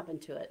what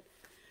happened to it.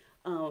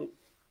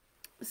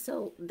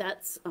 So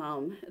that's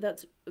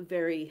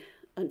very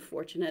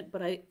unfortunate.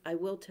 But I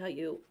will tell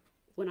you,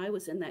 when I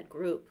was in that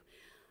group,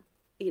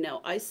 you know,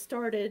 I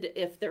started,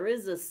 if there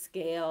is a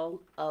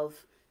scale of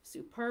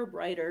superb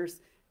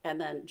writers and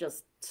then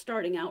just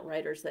starting out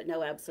writers that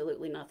know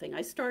absolutely nothing,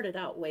 I started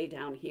out way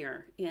down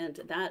here, and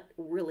that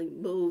really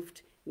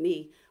moved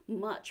me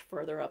much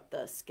further up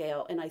the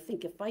scale. And I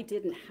think if I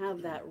didn't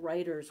have that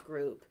writers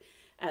group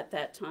at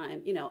that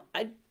time, you know,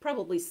 I'd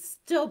probably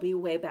still be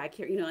way back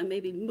here. You know, I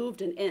maybe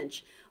moved an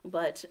inch,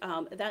 but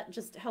that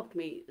just helped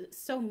me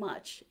so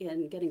much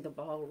in getting the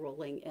ball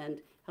rolling and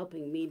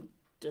helping me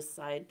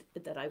decide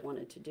that I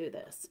wanted to do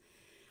this.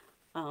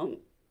 One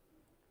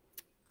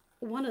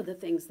of the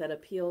things that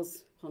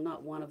appeals, well,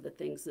 not one of the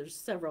things, there's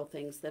several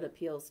things that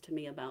appeals to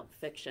me about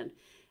fiction.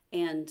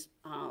 And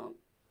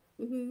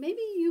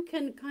maybe you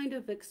can kind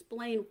of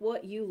explain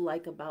what you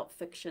like about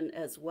fiction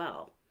as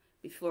well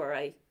before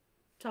I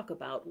talk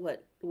about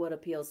what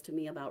appeals to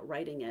me about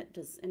writing it.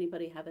 Does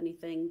anybody have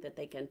anything that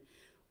they can,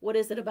 what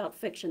is it about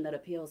fiction that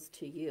appeals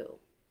to you?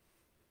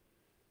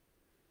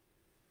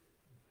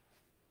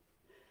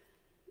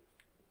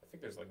 I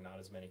think there's like not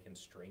as many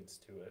constraints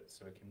to it,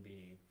 so it can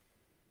be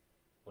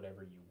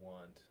whatever you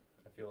want.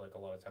 I feel like a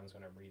lot of times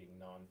when I'm reading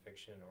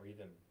nonfiction or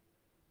even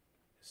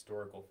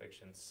historical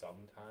fiction,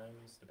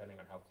 sometimes, depending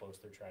on how close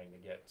they're trying to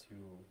get to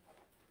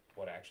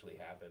what actually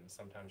happened,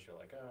 sometimes you're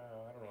like,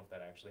 oh, I don't know if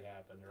that actually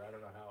happened, or I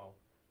don't know how.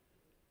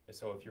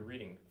 So if you're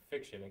reading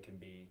fiction, it can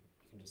be,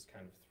 you can just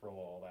kind of throw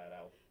all that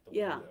out the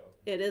window.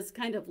 It is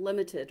kind of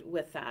limited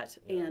with that.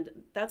 Yeah. And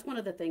that's one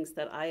of the things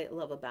that I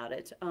love about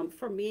it.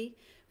 For me,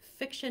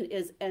 fiction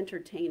is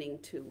entertaining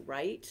to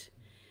write.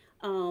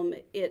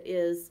 It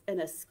is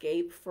an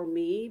escape for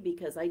me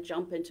because I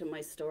jump into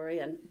my story,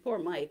 and poor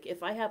Mike,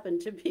 if I happen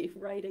to be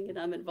writing and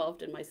I'm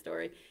involved in my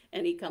story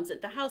and he comes in,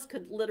 the house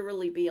could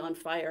literally be on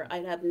fire.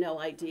 I'd have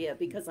no idea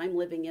because I'm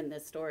living in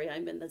this story.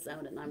 I'm in the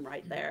zone and I'm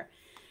right there.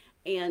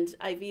 And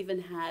I've even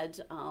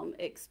had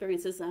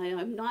experiences, and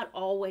I'm not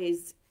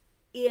always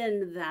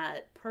in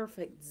that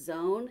perfect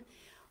zone,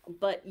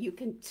 but you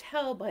can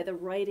tell by the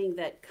writing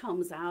that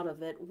comes out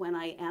of it when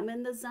I am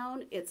in the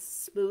zone. It's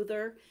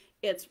smoother.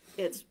 It's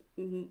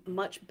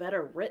much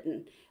better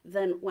written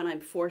than when I'm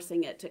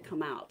forcing it to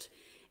come out.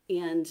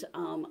 And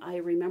I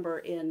remember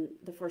in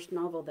the first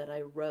novel that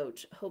I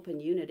wrote, Hope and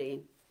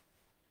Unity,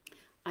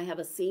 I have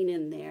a scene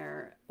in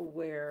there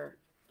where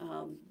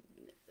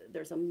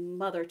there's a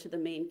mother to the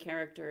main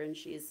character, and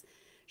she's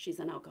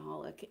an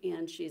alcoholic,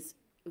 and she's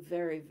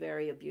very,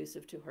 very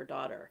abusive to her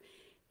daughter.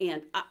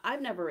 And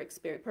I've never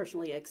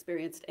personally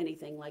experienced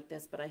anything like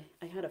this, but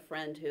I had a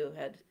friend who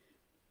had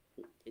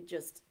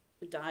just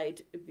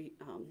died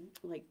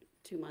like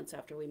 2 months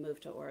after we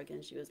moved to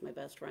Oregon. She was my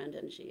best friend,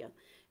 and she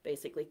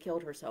basically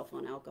killed herself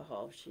on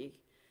alcohol. She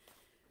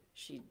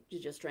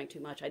just drank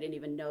too much. I didn't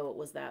even know it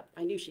was that.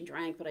 I knew she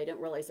drank, but I didn't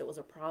realize it was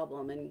a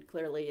problem, and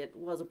clearly it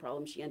was a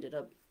problem. She ended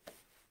up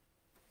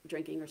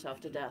drinking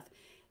herself to death.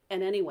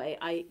 And anyway,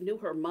 I knew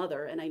her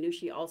mother, and I knew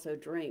she also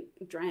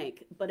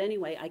drank. But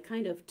anyway, I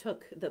kind of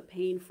took the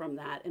pain from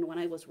that. And when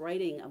I was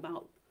writing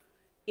about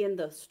in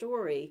the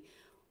story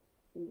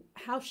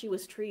how she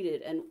was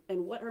treated and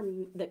what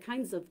the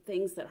kinds of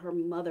things that her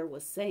mother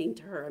was saying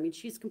to her. I mean,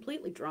 she's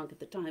completely drunk at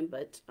the time,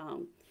 but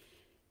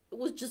it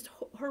was just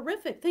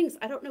horrific things.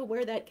 I don't know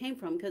where that came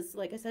from because,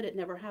 like I said, it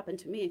never happened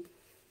to me.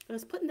 I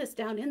was putting this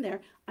down in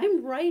there.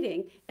 I'm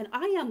writing and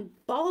I am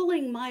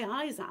bawling my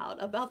eyes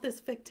out about this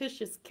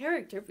fictitious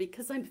character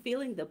because I'm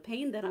feeling the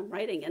pain that I'm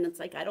writing. And it's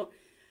like,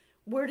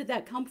 where did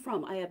that come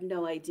from? I have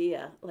no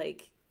idea.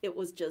 Like, it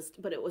was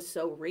just, but it was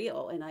so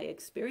real and I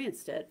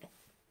experienced it.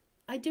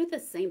 I do the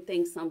same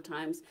thing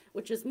sometimes,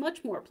 which is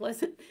much more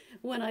pleasant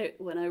when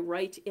I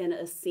write in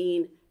a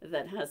scene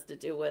that has to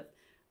do with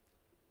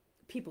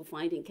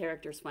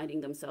characters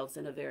finding themselves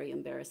in a very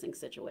embarrassing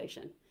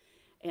situation.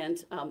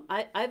 And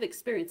I've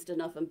experienced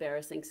enough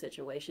embarrassing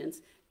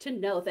situations to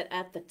know that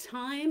at the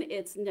time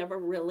it's never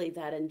really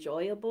that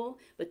enjoyable.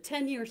 But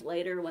 10 years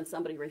later, when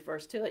somebody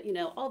refers to it,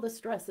 all the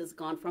stress is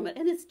gone from it.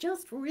 And it's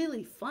just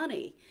really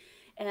funny.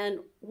 And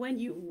when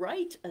you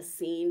write a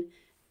scene,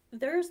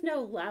 there's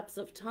no lapse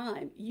of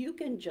time. You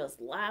can just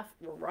laugh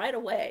right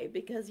away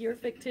because your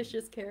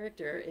fictitious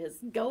character is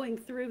going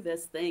through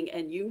this thing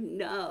and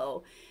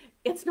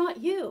it's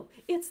not you,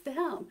 it's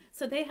them.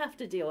 So they have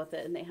to deal with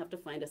it and they have to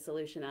find a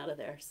solution out of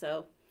there.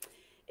 So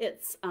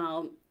it's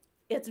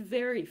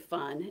very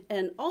fun.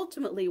 And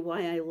ultimately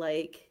why I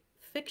like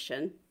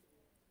fiction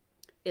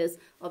is,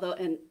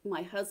 and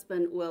my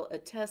husband will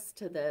attest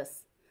to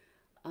this,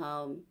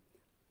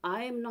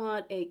 I am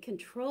not a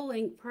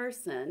controlling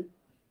person.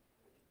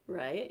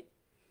 Right?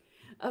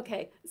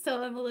 Okay,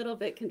 so I'm a little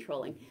bit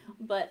controlling.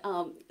 But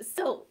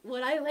so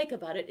what I like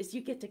about it is you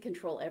get to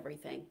control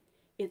everything.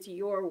 It's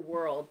your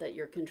world that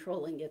you're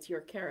controlling. It's your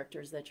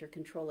characters that you're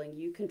controlling.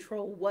 You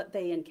control what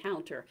they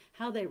encounter,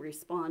 how they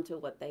respond to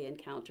what they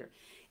encounter,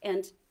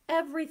 and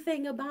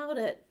everything about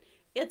it.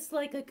 It's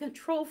like a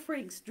control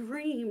freak's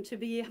dream to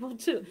be able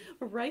to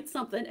write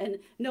something and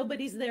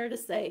nobody's there to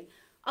say,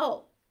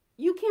 oh,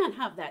 you can't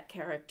have that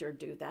character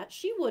do that.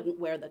 She wouldn't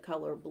wear the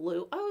color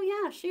blue.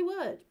 Oh yeah, she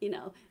would,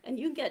 and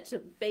you get to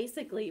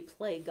basically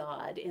play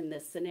God in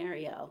this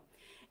scenario.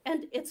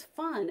 And it's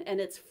fun and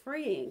it's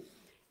freeing.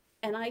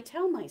 And I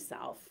tell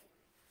myself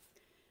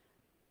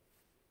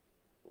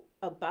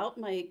about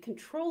my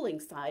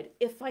controlling side,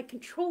 if I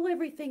control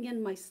everything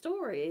in my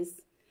stories,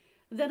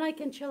 then I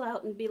can chill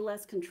out and be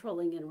less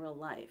controlling in real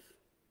life.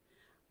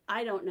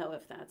 I don't know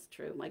if that's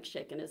true. Mike's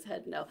shaking his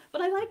head no,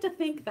 but I like to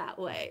think that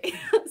way.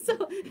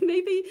 So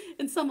maybe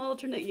in some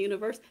alternate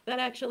universe that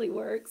actually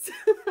works.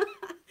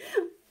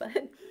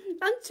 But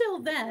until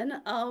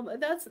then,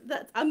 that's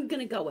I'm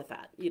gonna go with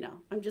that.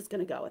 I'm just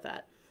gonna go with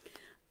that.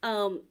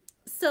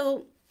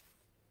 So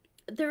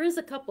there is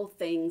a couple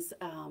things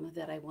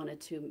that I wanted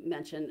to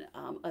mention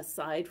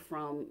aside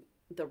from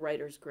the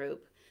writers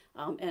group,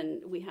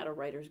 and we have a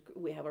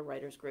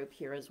writers group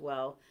here as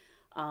well.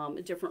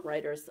 Different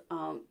writers.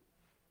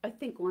 I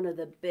think one of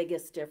the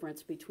biggest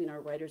difference between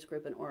our writers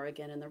group in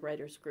Oregon and the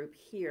writers group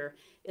here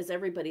is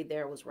everybody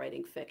there was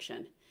writing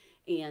fiction.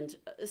 And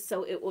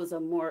so it was a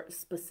more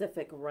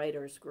specific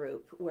writers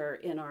group, where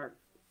in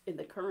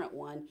the current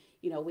one,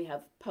 we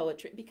have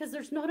poetry because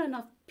there's not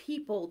enough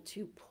people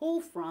to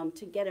pull from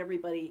to get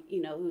everybody,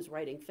 who's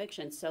writing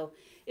fiction. So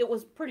it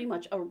was pretty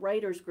much a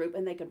writers group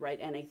and they could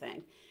write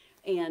anything.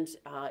 And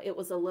it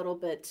was a little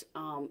bit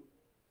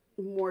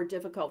more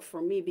difficult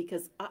for me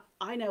because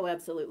I know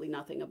absolutely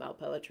nothing about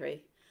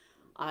poetry.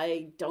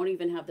 I don't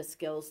even have the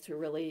skills to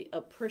really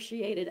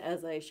appreciate it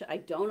as I should. I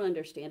don't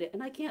understand it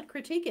and I can't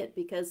critique it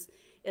because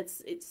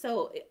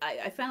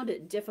I found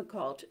it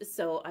difficult.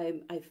 So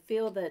I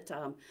feel that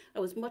I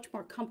was much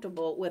more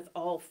comfortable with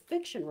all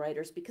fiction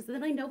writers because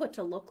then I know what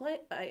to look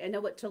like. I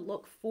know what to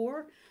look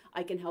for.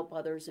 I can help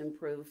others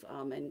improve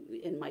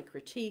in my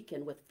critique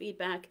and with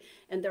feedback,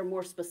 and they're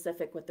more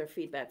specific with their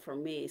feedback for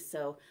me.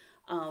 So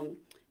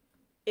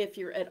if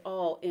you're at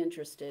all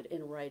interested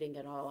in writing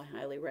at all, I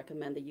highly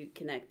recommend that you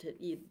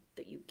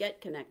get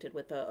connected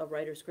with a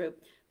writers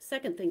group.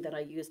 Second thing that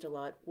I used a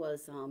lot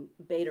was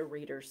beta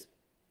readers.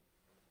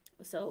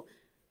 So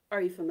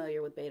are you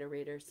familiar with beta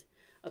readers?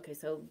 Okay,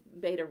 so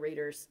beta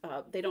readers,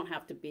 they don't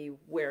have to be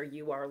where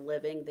you are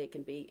living. They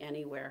can be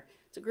anywhere.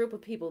 It's a group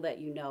of people that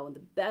you know, and the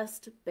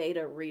best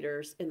beta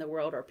readers in the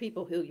world are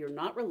people who you're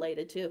not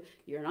related to,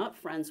 you're not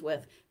friends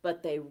with,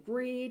 but they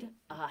read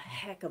a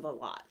heck of a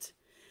lot.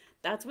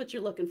 That's what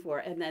you're looking for.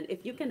 And then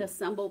if you can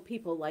assemble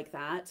people like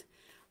that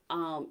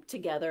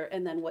together,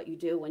 and then what you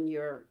do when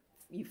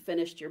you've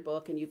finished your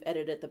book and you've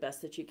edited it the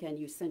best that you can,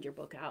 you send your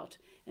book out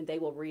and they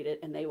will read it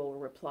and they will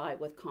reply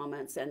with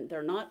comments. And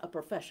they're not a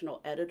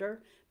professional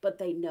editor, but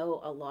they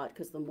know a lot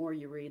because the more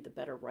you read, the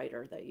better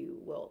writer that you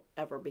will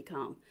ever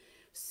become.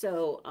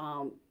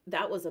 So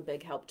that was a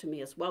big help to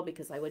me as well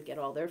because I would get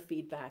all their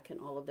feedback and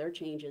all of their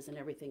changes and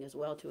everything as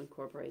well to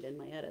incorporate in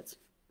my edits.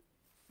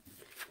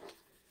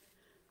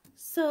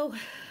 So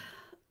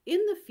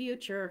in the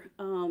future,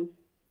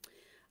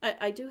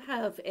 I do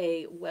have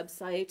a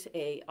website,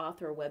 a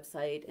author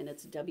website, and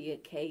it's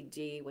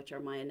WKD, which are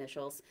my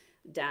initials,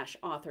 dash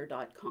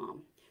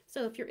author.com.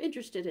 So if you're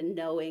interested in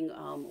knowing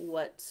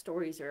what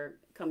stories are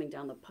coming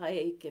down the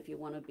pike, if you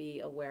want to be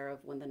aware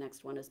of when the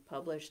next one is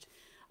published,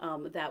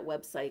 that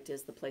website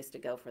is the place to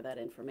go for that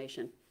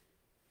information.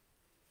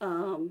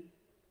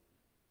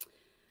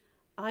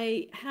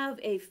 I have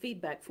a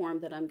feedback form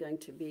that I'm going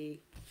to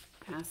be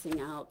passing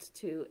out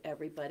to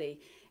everybody.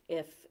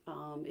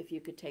 If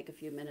you could take a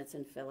few minutes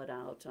and fill it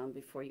out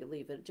before you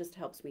leave, it just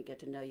helps me get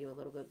to know you a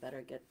little bit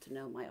better, get to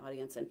know my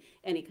audience, and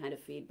any kind of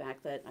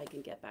feedback that I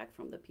can get back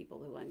from the people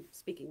who I'm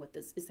speaking with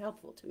is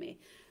helpful to me.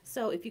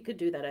 So if you could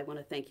do that, I want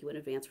to thank you in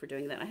advance for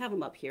doing that. I have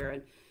them up here,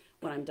 and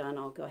when I'm done,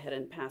 I'll go ahead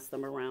and pass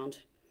them around.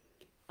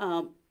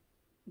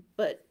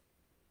 But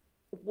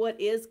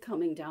what is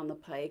coming down the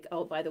pike,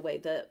 oh, by the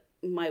way,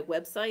 my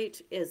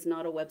website is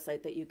not a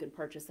website that you can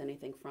purchase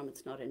anything from.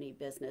 It's not an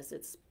e-business.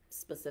 It's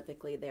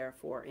specifically there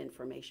for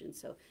information.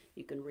 So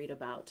you can read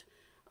about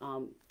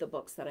the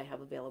books that I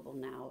have available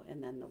now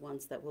and then the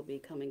ones that will be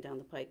coming down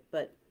the pike.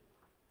 But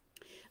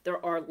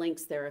there are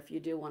links there if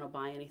you do want to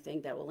buy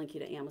anything that will link you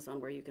to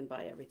Amazon, where you can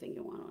buy everything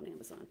you want on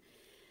Amazon.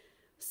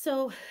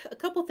 So a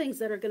couple things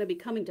that are going to be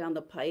coming down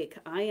the pike.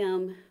 I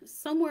am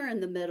somewhere in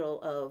the middle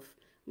of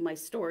my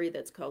story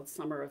that's called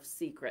Summer of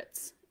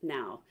Secrets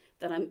now,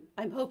 that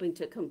I'm hoping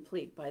to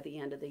complete by the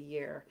end of the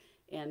year,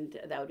 and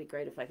that would be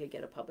great if I could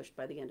get it published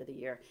by the end of the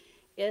year.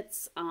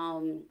 It's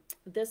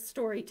this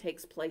story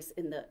takes place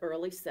in the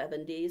early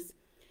 70s,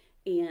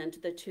 and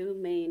the two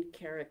main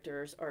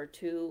characters are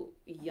two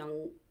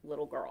young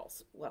little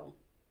girls. Well,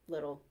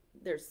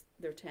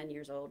 they're 10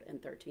 years old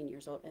and 13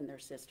 years old, and they're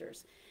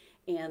sisters,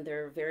 and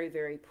they're very,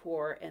 very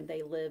poor, and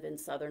they live in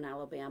southern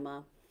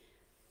Alabama,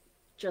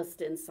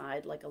 just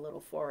inside like a little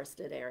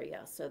forested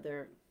area. So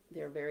they're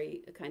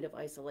very kind of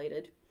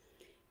isolated.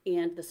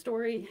 And the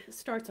story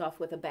starts off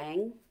with a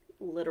bang,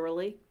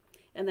 literally,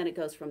 and then it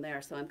goes from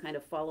there. So I'm kind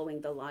of following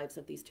the lives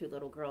of these two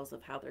little girls,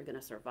 of how they're going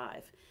to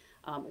survive,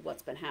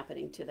 what's been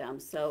happening to them.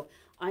 So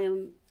I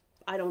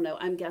don't know,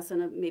 I'm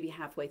guessing maybe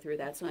halfway through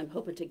that. So I'm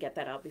hoping to get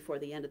that out before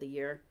the end of the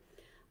year.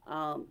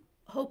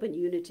 Hope and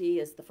Unity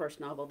is the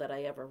first novel that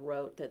I ever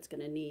wrote that's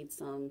going to need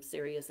some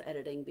serious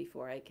editing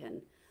before I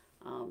can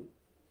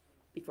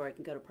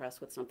go to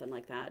press with something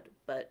like that.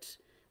 But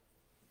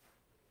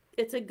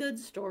it's a good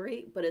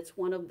story, but it's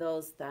one of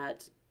those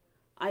that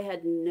I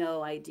had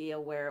no idea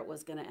where it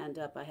was going to end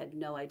up. I had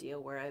no idea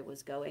where I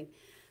was going.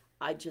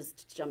 I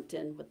just jumped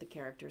in with the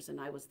characters, and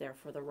I was there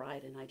for the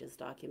ride, and I just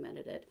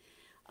documented it.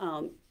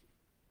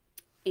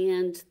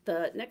 And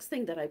the next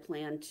thing that I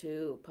plan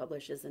to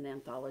publish is an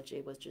anthology,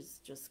 which is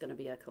just going to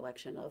be a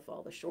collection of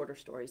all the shorter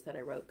stories that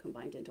I wrote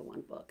combined into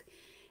one book.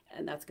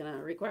 And that's going to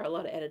require a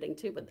lot of editing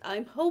too, but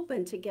I'm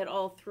hoping to get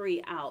all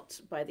three out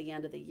by the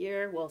end of the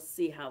year. We'll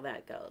see how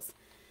that goes.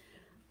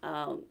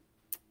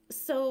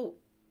 So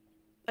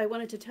I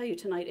wanted to tell you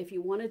tonight, if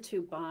you wanted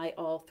to buy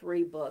all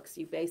three books,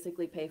 you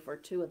basically pay for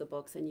two of the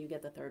books and you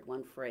get the third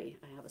one free.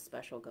 I have a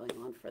special going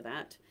on for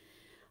that.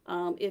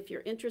 If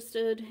you're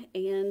interested,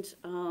 and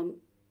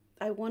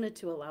I wanted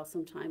to allow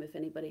some time if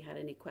anybody had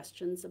any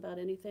questions about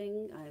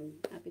anything, I'm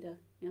happy to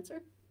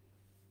answer.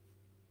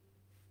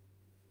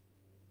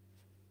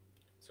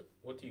 So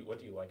what do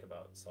you like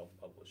about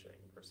self-publishing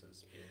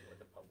versus being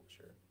with a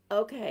publisher?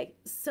 Okay,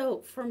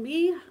 so for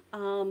me,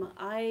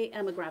 I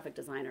am a graphic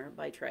designer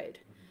by trade.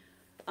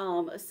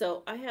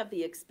 So I have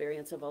the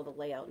experience of all the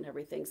layout and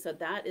everything, so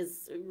that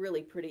is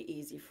really pretty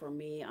easy for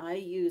me. I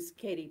use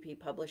KDP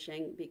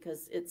Publishing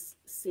because it's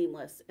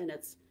seamless and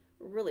it's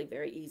really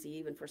very easy,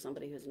 even for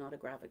somebody who's not a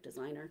graphic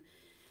designer.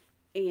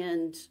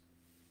 And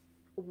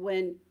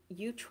when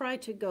you try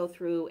to go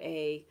through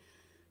a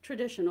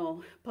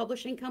traditional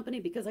publishing company,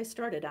 because I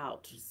started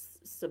out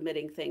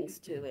submitting things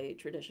to a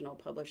traditional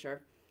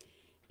publisher,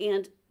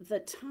 and the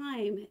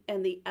time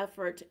and the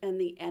effort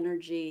and the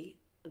energy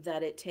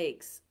that it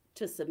takes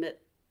to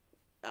submit,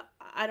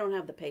 I don't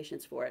have the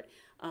patience for it.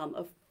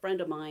 A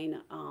friend of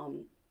mine,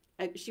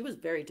 she was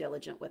very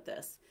diligent with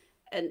this.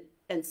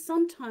 And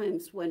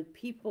sometimes when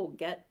people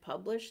get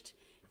published,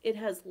 it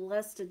has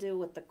less to do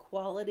with the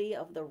quality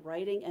of the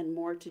writing and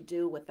more to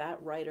do with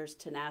that writer's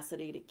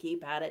tenacity to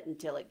keep at it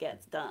until it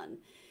gets done,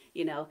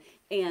 you know.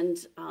 And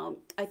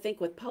I think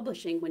with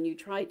publishing, when you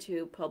try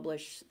to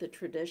publish the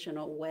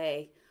traditional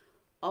way,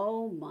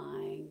 oh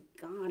my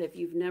God, if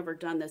you've never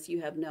done this,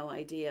 you have no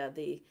idea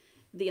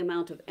the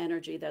amount of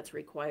energy that's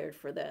required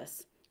for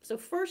this. So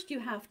first you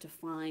have to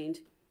find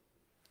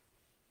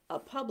a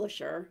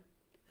publisher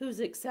who's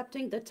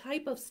accepting the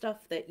type of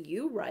stuff that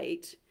you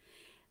write.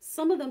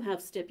 Some of them have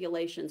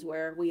stipulations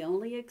where we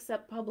only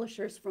accept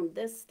publishers from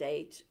this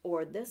state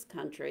or this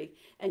country,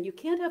 and you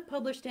can't have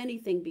published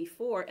anything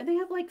before. And they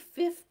have like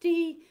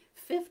 50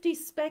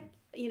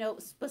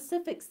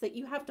 specifics that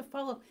you have to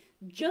follow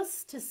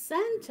just to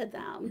send to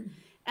them.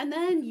 And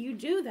then you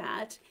do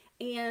that,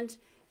 and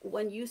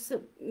when you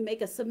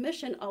make a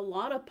submission, a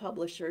lot of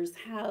publishers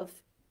have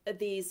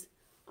these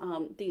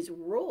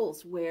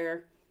rules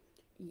where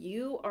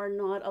you are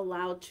not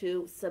allowed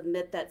to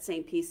submit that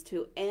same piece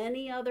to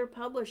any other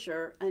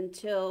publisher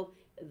until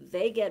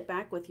they get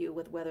back with you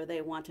with whether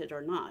they want it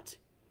or not.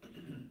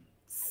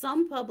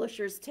 Some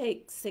publishers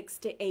take 6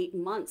 to 8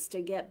 months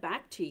to get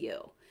back to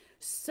you.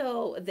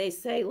 So they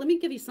say, let me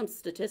give you some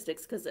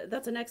statistics because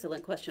that's an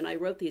excellent question. I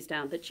wrote these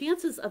down. The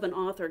chances of an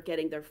author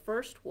getting their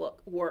first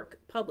work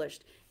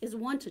published is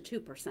 1 to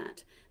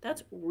 2%.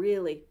 That's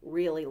really,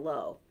 really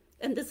low.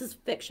 And this is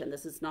fiction.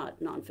 This is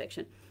not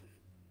nonfiction.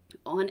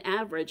 On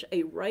average,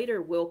 a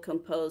writer will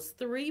compose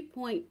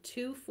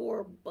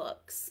 3.24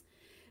 books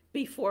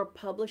before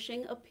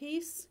publishing a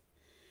piece.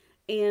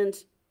 And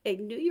a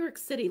New York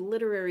City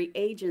literary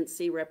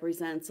agency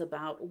represents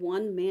about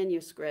 1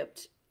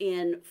 manuscript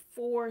in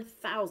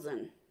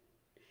 4,000.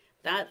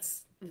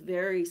 That's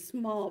very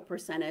small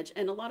percentage.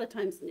 And a lot of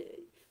times,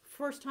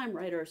 first-time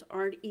writers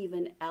aren't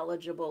even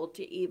eligible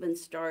to even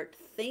start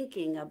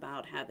thinking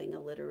about having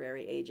a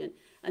literary agent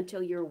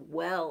until you're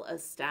well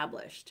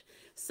established.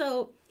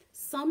 So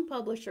some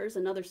publishers,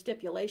 another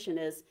stipulation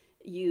is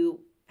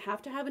you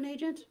have to have an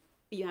agent,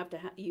 you have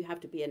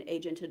to be an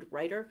agented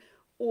writer,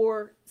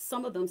 or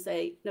some of them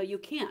say, no, you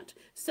can't.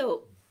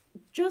 So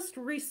just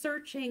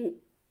researching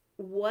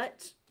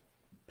what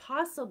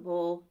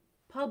possible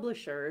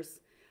publishers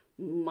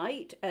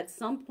might at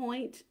some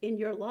point in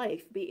your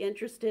life be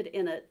interested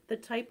in the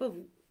type of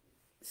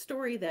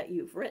story that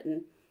you've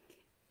written,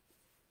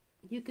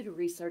 you could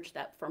research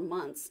that for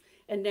months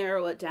and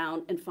narrow it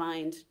down and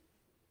find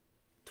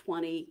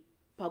 20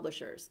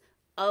 publishers.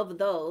 Of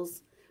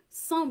those,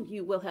 some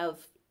you will have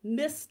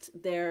missed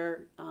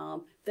their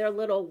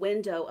little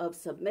window of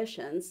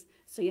submissions.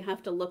 So you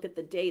have to look at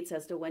the dates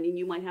as to when, and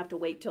you might have to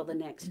wait till the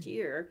next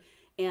year.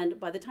 And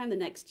by the time the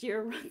next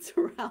year runs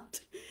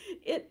around,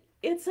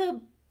 it's a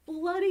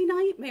bloody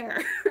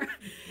nightmare.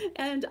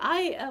 And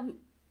I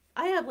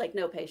have like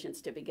no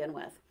patience to begin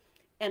with.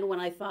 And when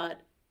I thought,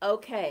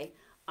 okay,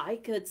 I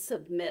could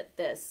submit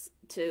this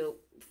to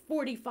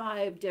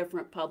 45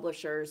 different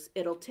publishers,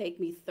 it'll take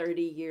me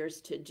 30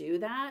 years to do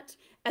that,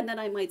 and then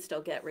I might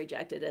still get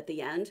rejected at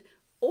the end,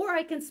 or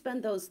I can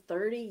spend those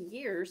 30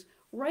 years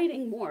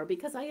writing more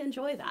because I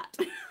enjoy that.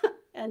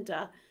 And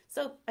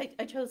so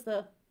I chose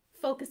the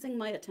focusing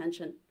my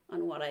attention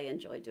on what I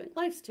enjoy doing.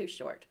 Life's too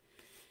short.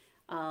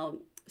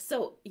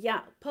 So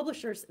yeah,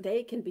 publishers,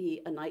 they can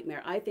be a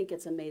nightmare. I think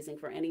it's amazing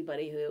for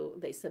anybody who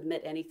they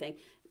submit anything.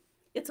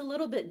 It's a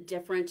little bit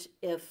different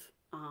if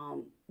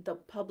the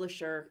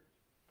publisher,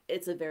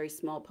 it's a very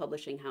small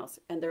publishing house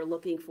and they're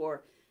looking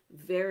for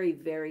very,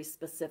 very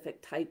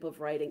specific type of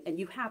writing, and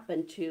you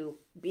happen to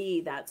be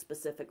that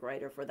specific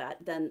writer for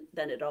that, then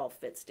it all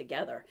fits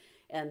together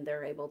and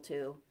they're able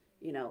to,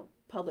 you know,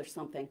 publish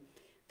something.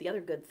 The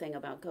other good thing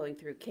about going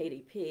through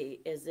KDP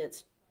is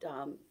it's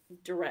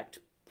direct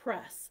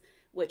press,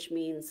 which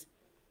means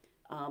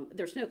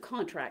there's no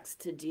contracts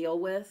to deal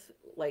with,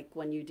 like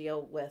when you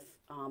deal with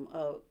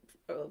a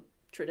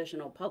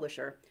traditional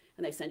publisher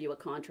and they send you a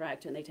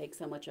contract and they take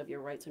so much of your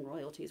rights and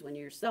royalties. When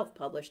you're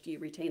self-published, you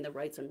retain the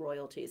rights and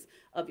royalties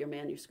of your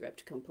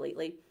manuscript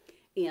completely.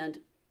 And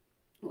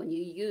when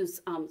you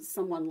use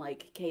someone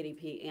like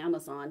KDP,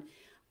 Amazon,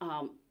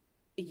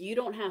 you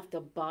don't have to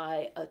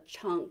buy a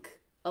chunk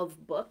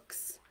of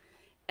books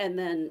and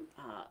then,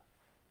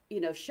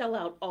 you know, shell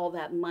out all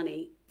that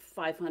money,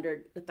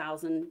 500,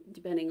 1,000,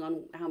 depending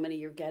on how many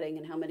you're getting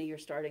and how many you're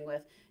starting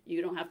with.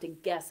 You don't have to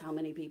guess how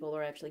many people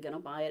are actually going to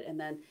buy it and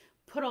then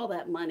put all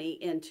that money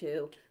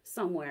into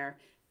somewhere.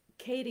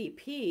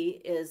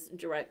 KDP is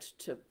direct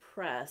to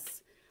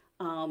press.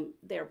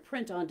 They're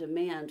print on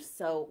demand.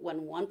 So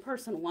when one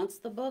person wants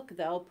the book,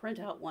 they'll print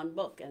out one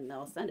book and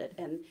they'll send it.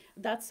 And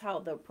that's how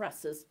the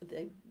press is.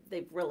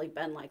 They've really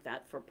been like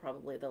that for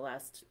probably the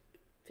last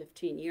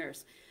 15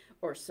 years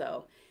or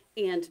so.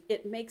 And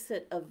it makes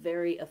it a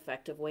very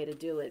effective way to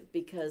do it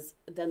because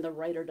then the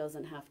writer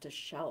doesn't have to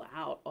shell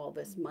out all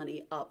this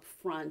money up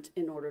front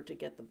in order to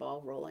get the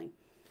ball rolling.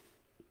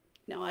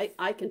 Now,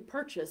 I can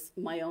purchase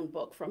my own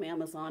book from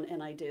Amazon,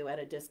 and I do at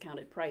a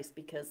discounted price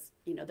because,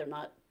 you know,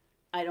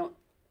 I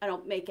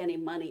don't make any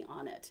money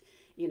on it,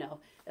 you know,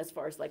 as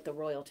far as like the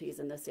royalties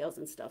and the sales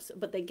and stuff. So,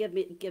 but they give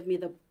me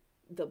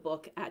the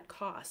book at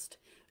cost.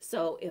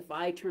 So if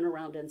I turn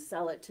around and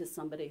sell it to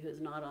somebody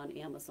who's not on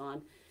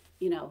Amazon,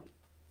 you know,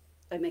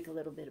 I make a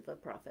little bit of a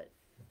profit,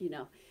 you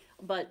know.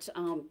 But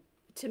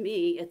to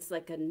me, it's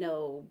like a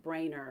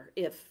no-brainer.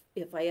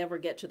 If I ever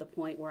get to the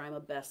point where I'm a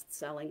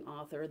best-selling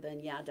author,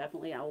 then yeah,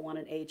 definitely I'll want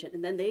an agent.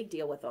 And then they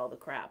deal with all the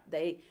crap.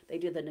 They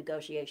do the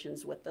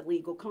negotiations with the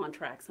legal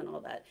contracts and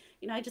all that.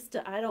 You know,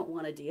 I don't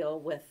want to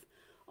deal with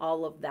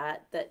all of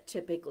that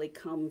typically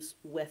comes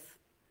with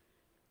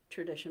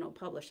traditional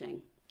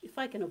publishing. If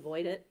I can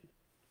avoid it,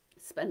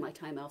 spend my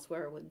time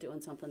elsewhere with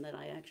doing something that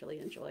I actually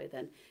enjoy,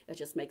 then it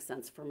just makes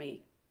sense for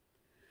me.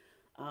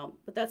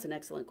 But that's an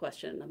excellent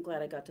question. I'm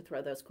glad I got to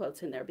throw those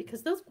quotes in there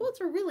because those quotes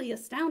are really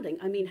astounding.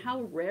 I mean,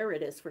 how rare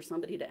it is for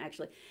somebody to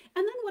actually,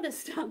 and then what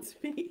astounds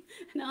me,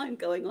 now I'm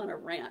going on a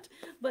rant,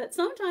 but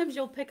sometimes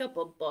you'll pick up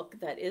a book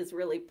that is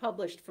really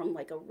published from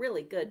like a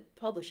really good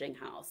publishing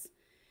house.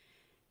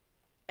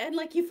 and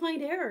like you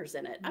find errors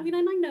in it. I mean,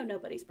 and I know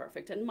nobody's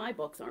perfect, and my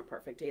books aren't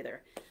perfect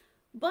either.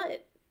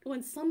 But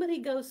when somebody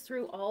goes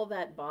through all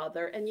that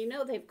bother, and you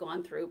know they've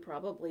gone through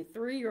probably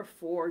 3 or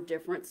 4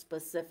 different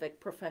specific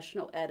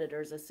professional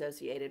editors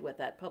associated with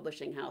that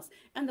publishing house,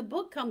 and the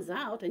book comes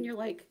out, and you're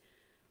like,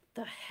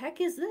 the heck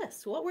is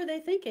this? What were they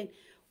thinking?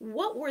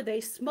 What were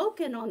they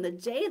smoking on the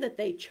day that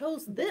they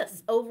chose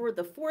this over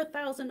the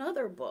 4,000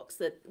 other books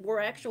that were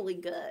actually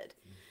good?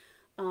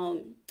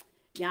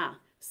 Yeah,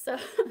 so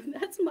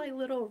that's my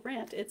little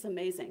rant. It's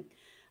amazing.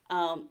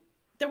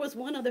 There was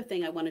one other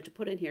thing I wanted to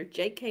put in here.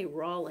 J.K.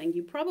 Rowling,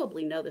 you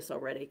probably know this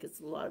already because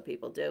a lot of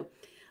people do.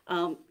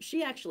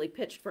 She actually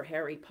pitched for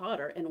Harry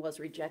Potter and was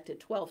rejected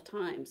 12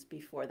 times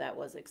before that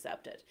was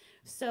accepted.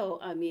 So,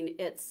 I mean,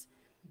 it's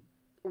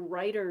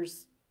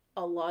writers,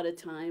 a lot of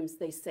times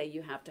they say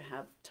you have to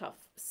have tough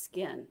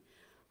skin.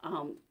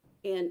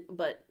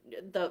 But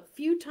the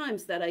few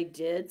times that I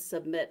did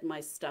submit my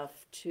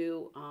stuff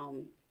to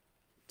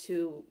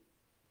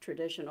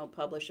traditional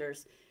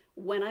publishers,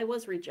 when I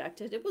was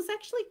rejected, it was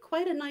actually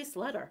quite a nice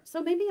letter.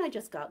 So maybe I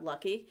just got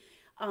lucky.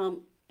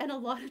 And a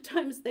lot of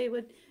times they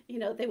would,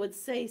 they would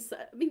say,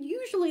 I mean,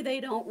 usually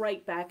they don't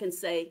write back and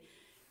say,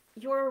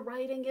 your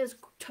writing is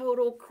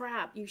total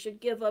crap. You should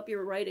give up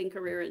your writing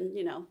career and,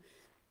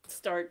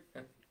 start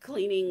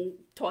cleaning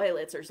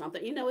toilets or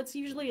something.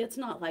 It's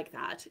not like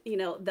that.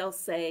 They'll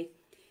say,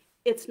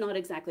 it's not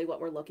exactly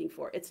what we're looking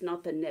for. It's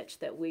not the niche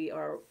that we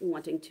are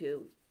wanting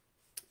to,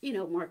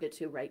 market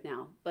to right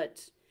now.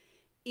 But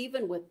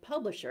even with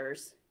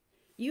publishers,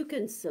 you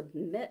can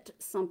submit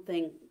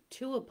something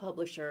to a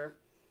publisher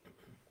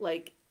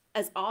like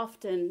as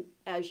often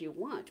as you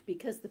want,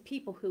 because the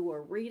people who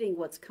are reading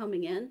what's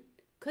coming in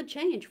could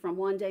change from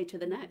one day to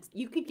the next.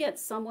 You could get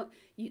someone,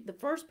 the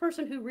first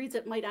person who reads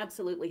it might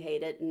absolutely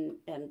hate it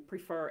and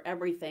prefer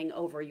everything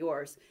over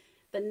yours.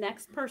 The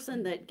next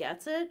person that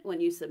gets it,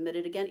 when you submit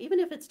it again, even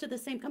if it's to the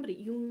same company,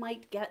 you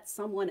might get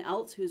someone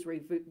else who's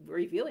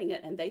reviewing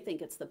it and they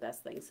think it's the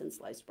best thing since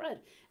sliced bread.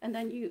 And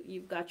then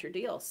you've got your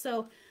deal.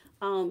 So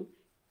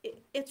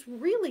it's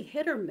really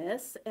hit or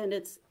miss, and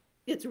it's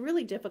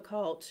really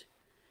difficult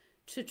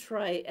to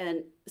try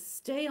and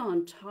stay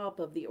on top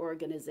of the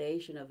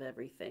organization of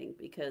everything,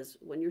 because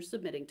when you're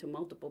submitting to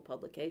multiple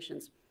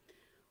publications,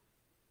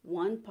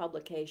 one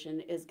publication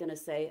is going to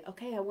say,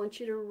 okay, I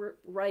want you to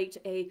write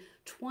a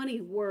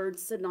 20-word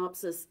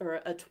synopsis or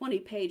a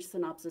 20-page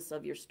synopsis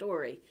of your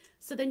story.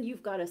 So then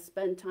you've got to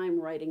spend time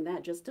writing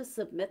that just to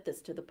submit this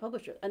to the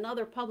publisher.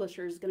 Another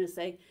publisher is going to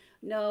say,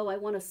 no, I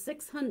want a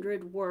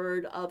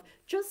 600-word of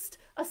just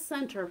a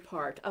center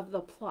part of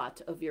the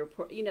plot of your,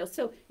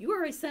 so you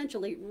are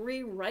essentially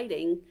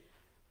rewriting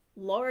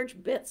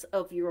large bits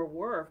of your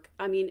work.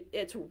 I mean,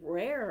 it's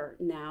rare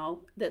now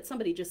that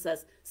somebody just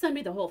says, send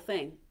me the whole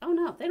thing. Oh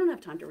no, they don't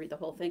have time to read the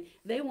whole thing.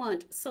 They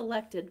want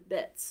selected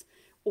bits,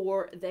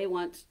 or they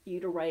want you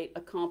to write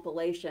a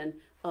compilation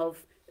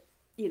of,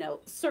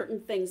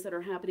 certain things that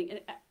are happening. And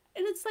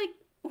it's like,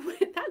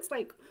 that's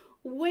like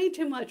way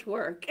too much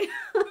work.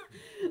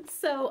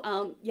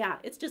 So, yeah,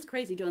 it's just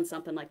crazy doing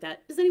something like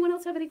that. Does anyone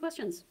else have any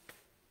questions?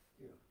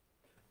 Yeah.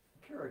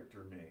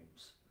 Character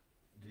names.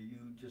 Do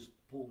you just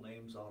pull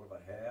names out of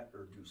a hat,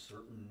 or do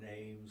certain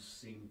names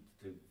seem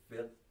to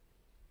fit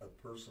a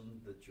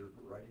person that you're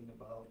writing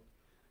about?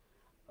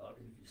 How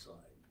do you decide?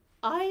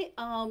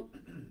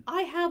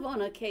 I have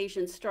on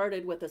occasion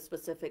started with a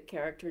specific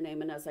character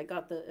name, and as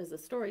the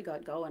story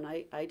got going,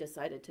 I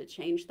decided to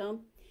change them.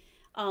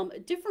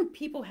 Different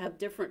people have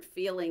different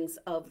feelings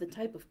of the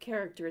type of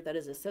character that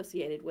is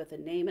associated with a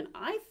name, and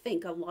I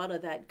think a lot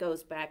of that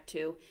goes back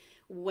to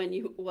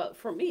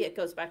for me, it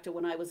goes back to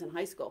when I was in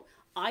high school.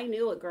 I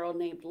knew a girl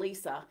named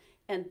Lisa,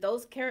 and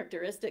those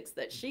characteristics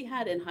that she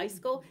had in high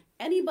school,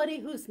 anybody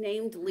who's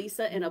named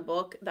Lisa in a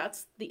book,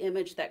 that's the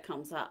image that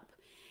comes up.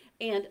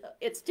 And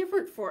it's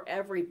different for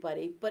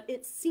everybody, but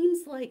it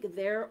seems like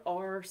there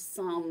are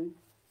some,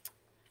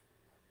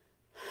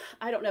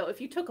 I don't know,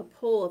 if you took a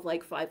poll of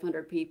like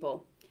 500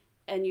 people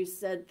and you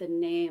said the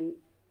name,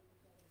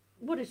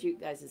 what is you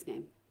guys'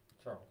 name?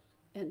 Charles.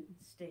 And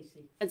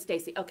Stacy. And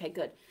Stacy, okay,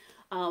 good.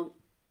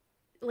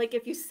 Like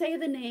if you say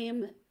the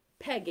name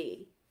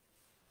Peggy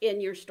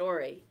in your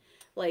story,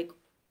 like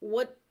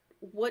what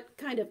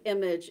kind of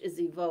image is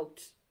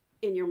evoked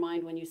in your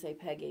mind when you say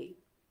Peggy?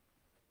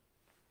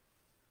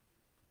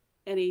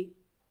 Any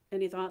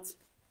thoughts?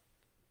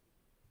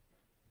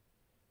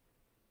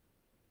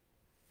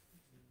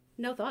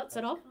 No thoughts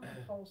at all?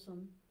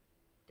 Wholesome.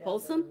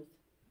 Wholesome?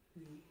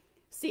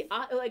 See,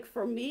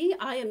 for me,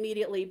 I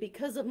immediately,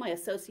 because of my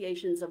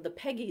associations of the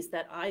Peggys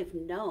that I've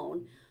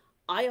known,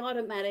 I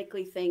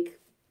automatically think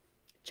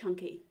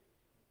chunky.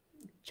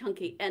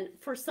 And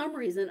for some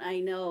reason,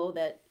 I know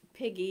that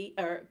Piggy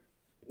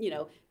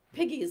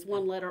is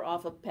one letter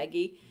off of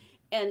Peggy,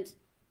 and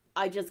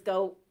I just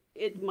go,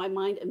 my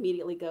mind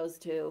immediately goes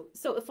to,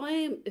 so if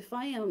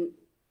I am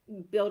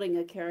building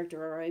a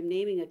character, or I'm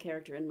naming a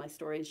character in my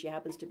story, and she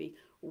happens to be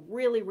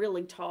really,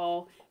 really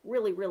tall,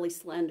 really, really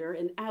slender,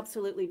 and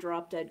absolutely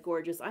drop dead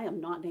gorgeous, I am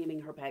not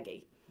naming her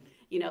Peggy.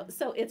 You know,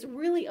 so it's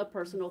really a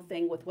personal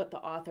thing with what the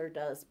author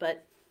does.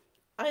 But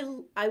I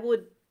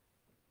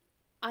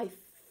I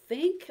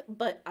think,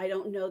 but I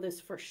don't know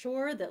this for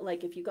sure, that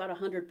like if you got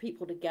 100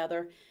 people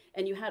together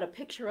and you had a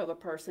picture of a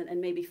person and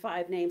maybe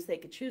 5 names they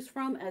could choose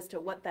from as to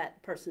what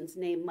that person's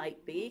name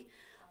might be,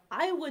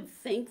 I would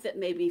think that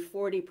maybe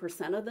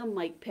 40% of them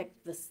might pick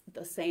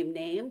the same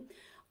name.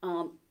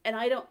 And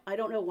I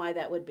don't know why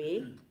that would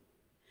be,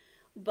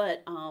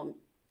 but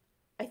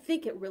I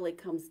think it really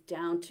comes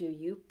down to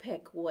you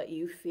pick what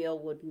you feel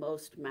would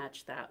most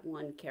match that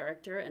one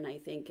character, and I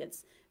think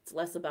it's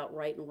less about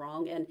right and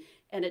wrong, and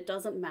it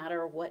doesn't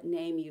matter what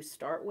name you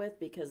start with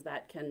because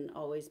that can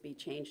always be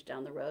changed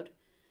down the road.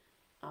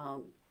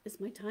 Is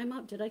my time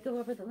up? Did I go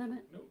over the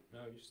limit? Nope, no,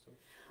 you're still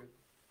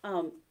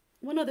good.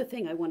 One other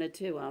thing I wanted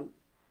to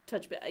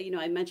touch, you know,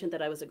 I mentioned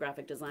that I was a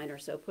graphic designer,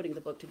 so putting the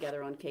book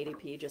together on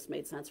KDP just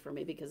made sense for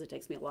me because it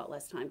takes me a lot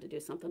less time to do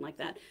something like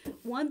that.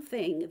 One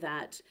thing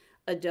that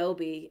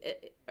Adobe,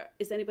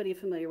 is anybody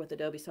familiar with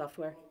Adobe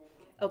software?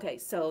 Okay,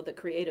 so the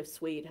Creative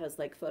Suite has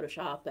like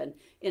Photoshop and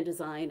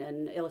InDesign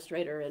and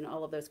Illustrator and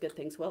all of those good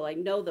things. Well, I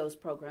know those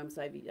programs.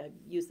 I've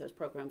used those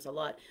programs a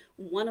lot.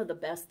 One of the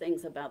best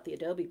things about the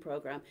Adobe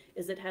program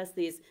is it has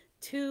these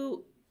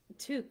two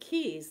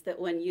keys that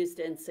when used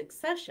in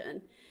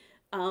succession,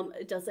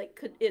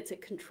 it's a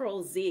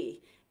Control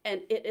Z,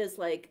 and it is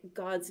like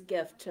God's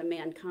gift to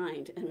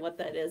mankind, and what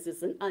that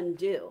is an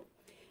undo.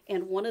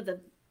 And one of the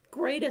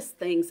greatest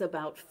things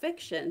about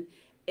fiction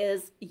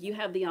is you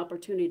have the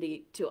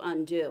opportunity to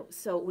undo.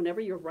 So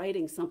whenever you're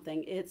writing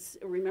something, it's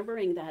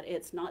remembering that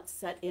it's not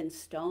set in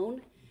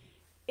stone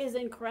is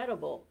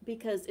incredible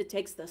because it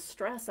takes the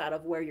stress out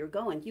of where you're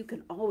going. You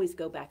can always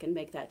go back and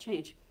make that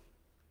change.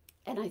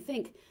 And I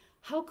think,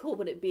 how cool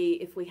would it be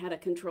if we had a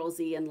Control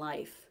Z in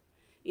life?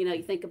 You know,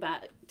 you think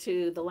about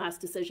to the last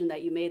decision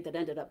that you made that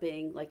ended up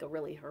being like a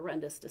really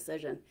horrendous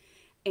decision,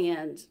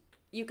 and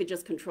you could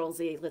just Control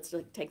Z, let's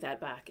take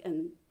that back.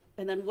 And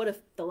then what if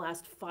the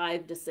last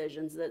 5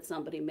 decisions that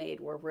somebody made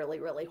were really,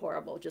 really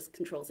horrible? Just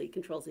Control Z,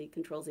 Control Z,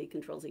 Control Z,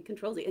 Control Z,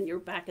 Control Z, and you're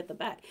back at the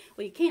back.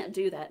 Well, you can't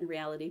do that in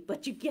reality,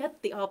 but you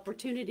get the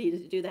opportunity to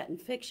do that in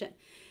fiction,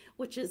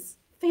 which is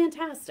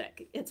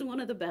fantastic. It's one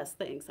of the best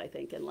things, I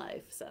think, in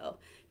life. So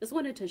just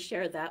wanted to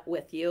share that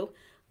with you.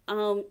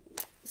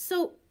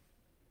 So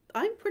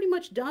I'm pretty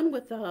much done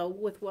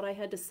with what I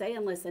had to say,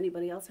 unless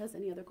anybody else has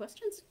any other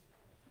questions.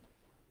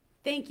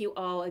 Thank you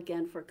all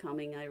again for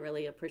coming. I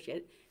really appreciate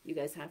it. You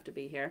guys have to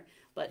be here,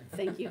 but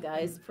thank you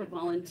guys for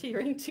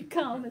volunteering to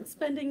come and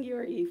spending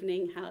your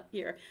evening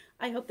here.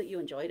 I hope that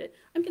you enjoyed it.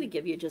 I'm going to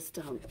give you just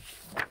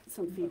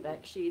some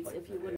feedback sheets if you would.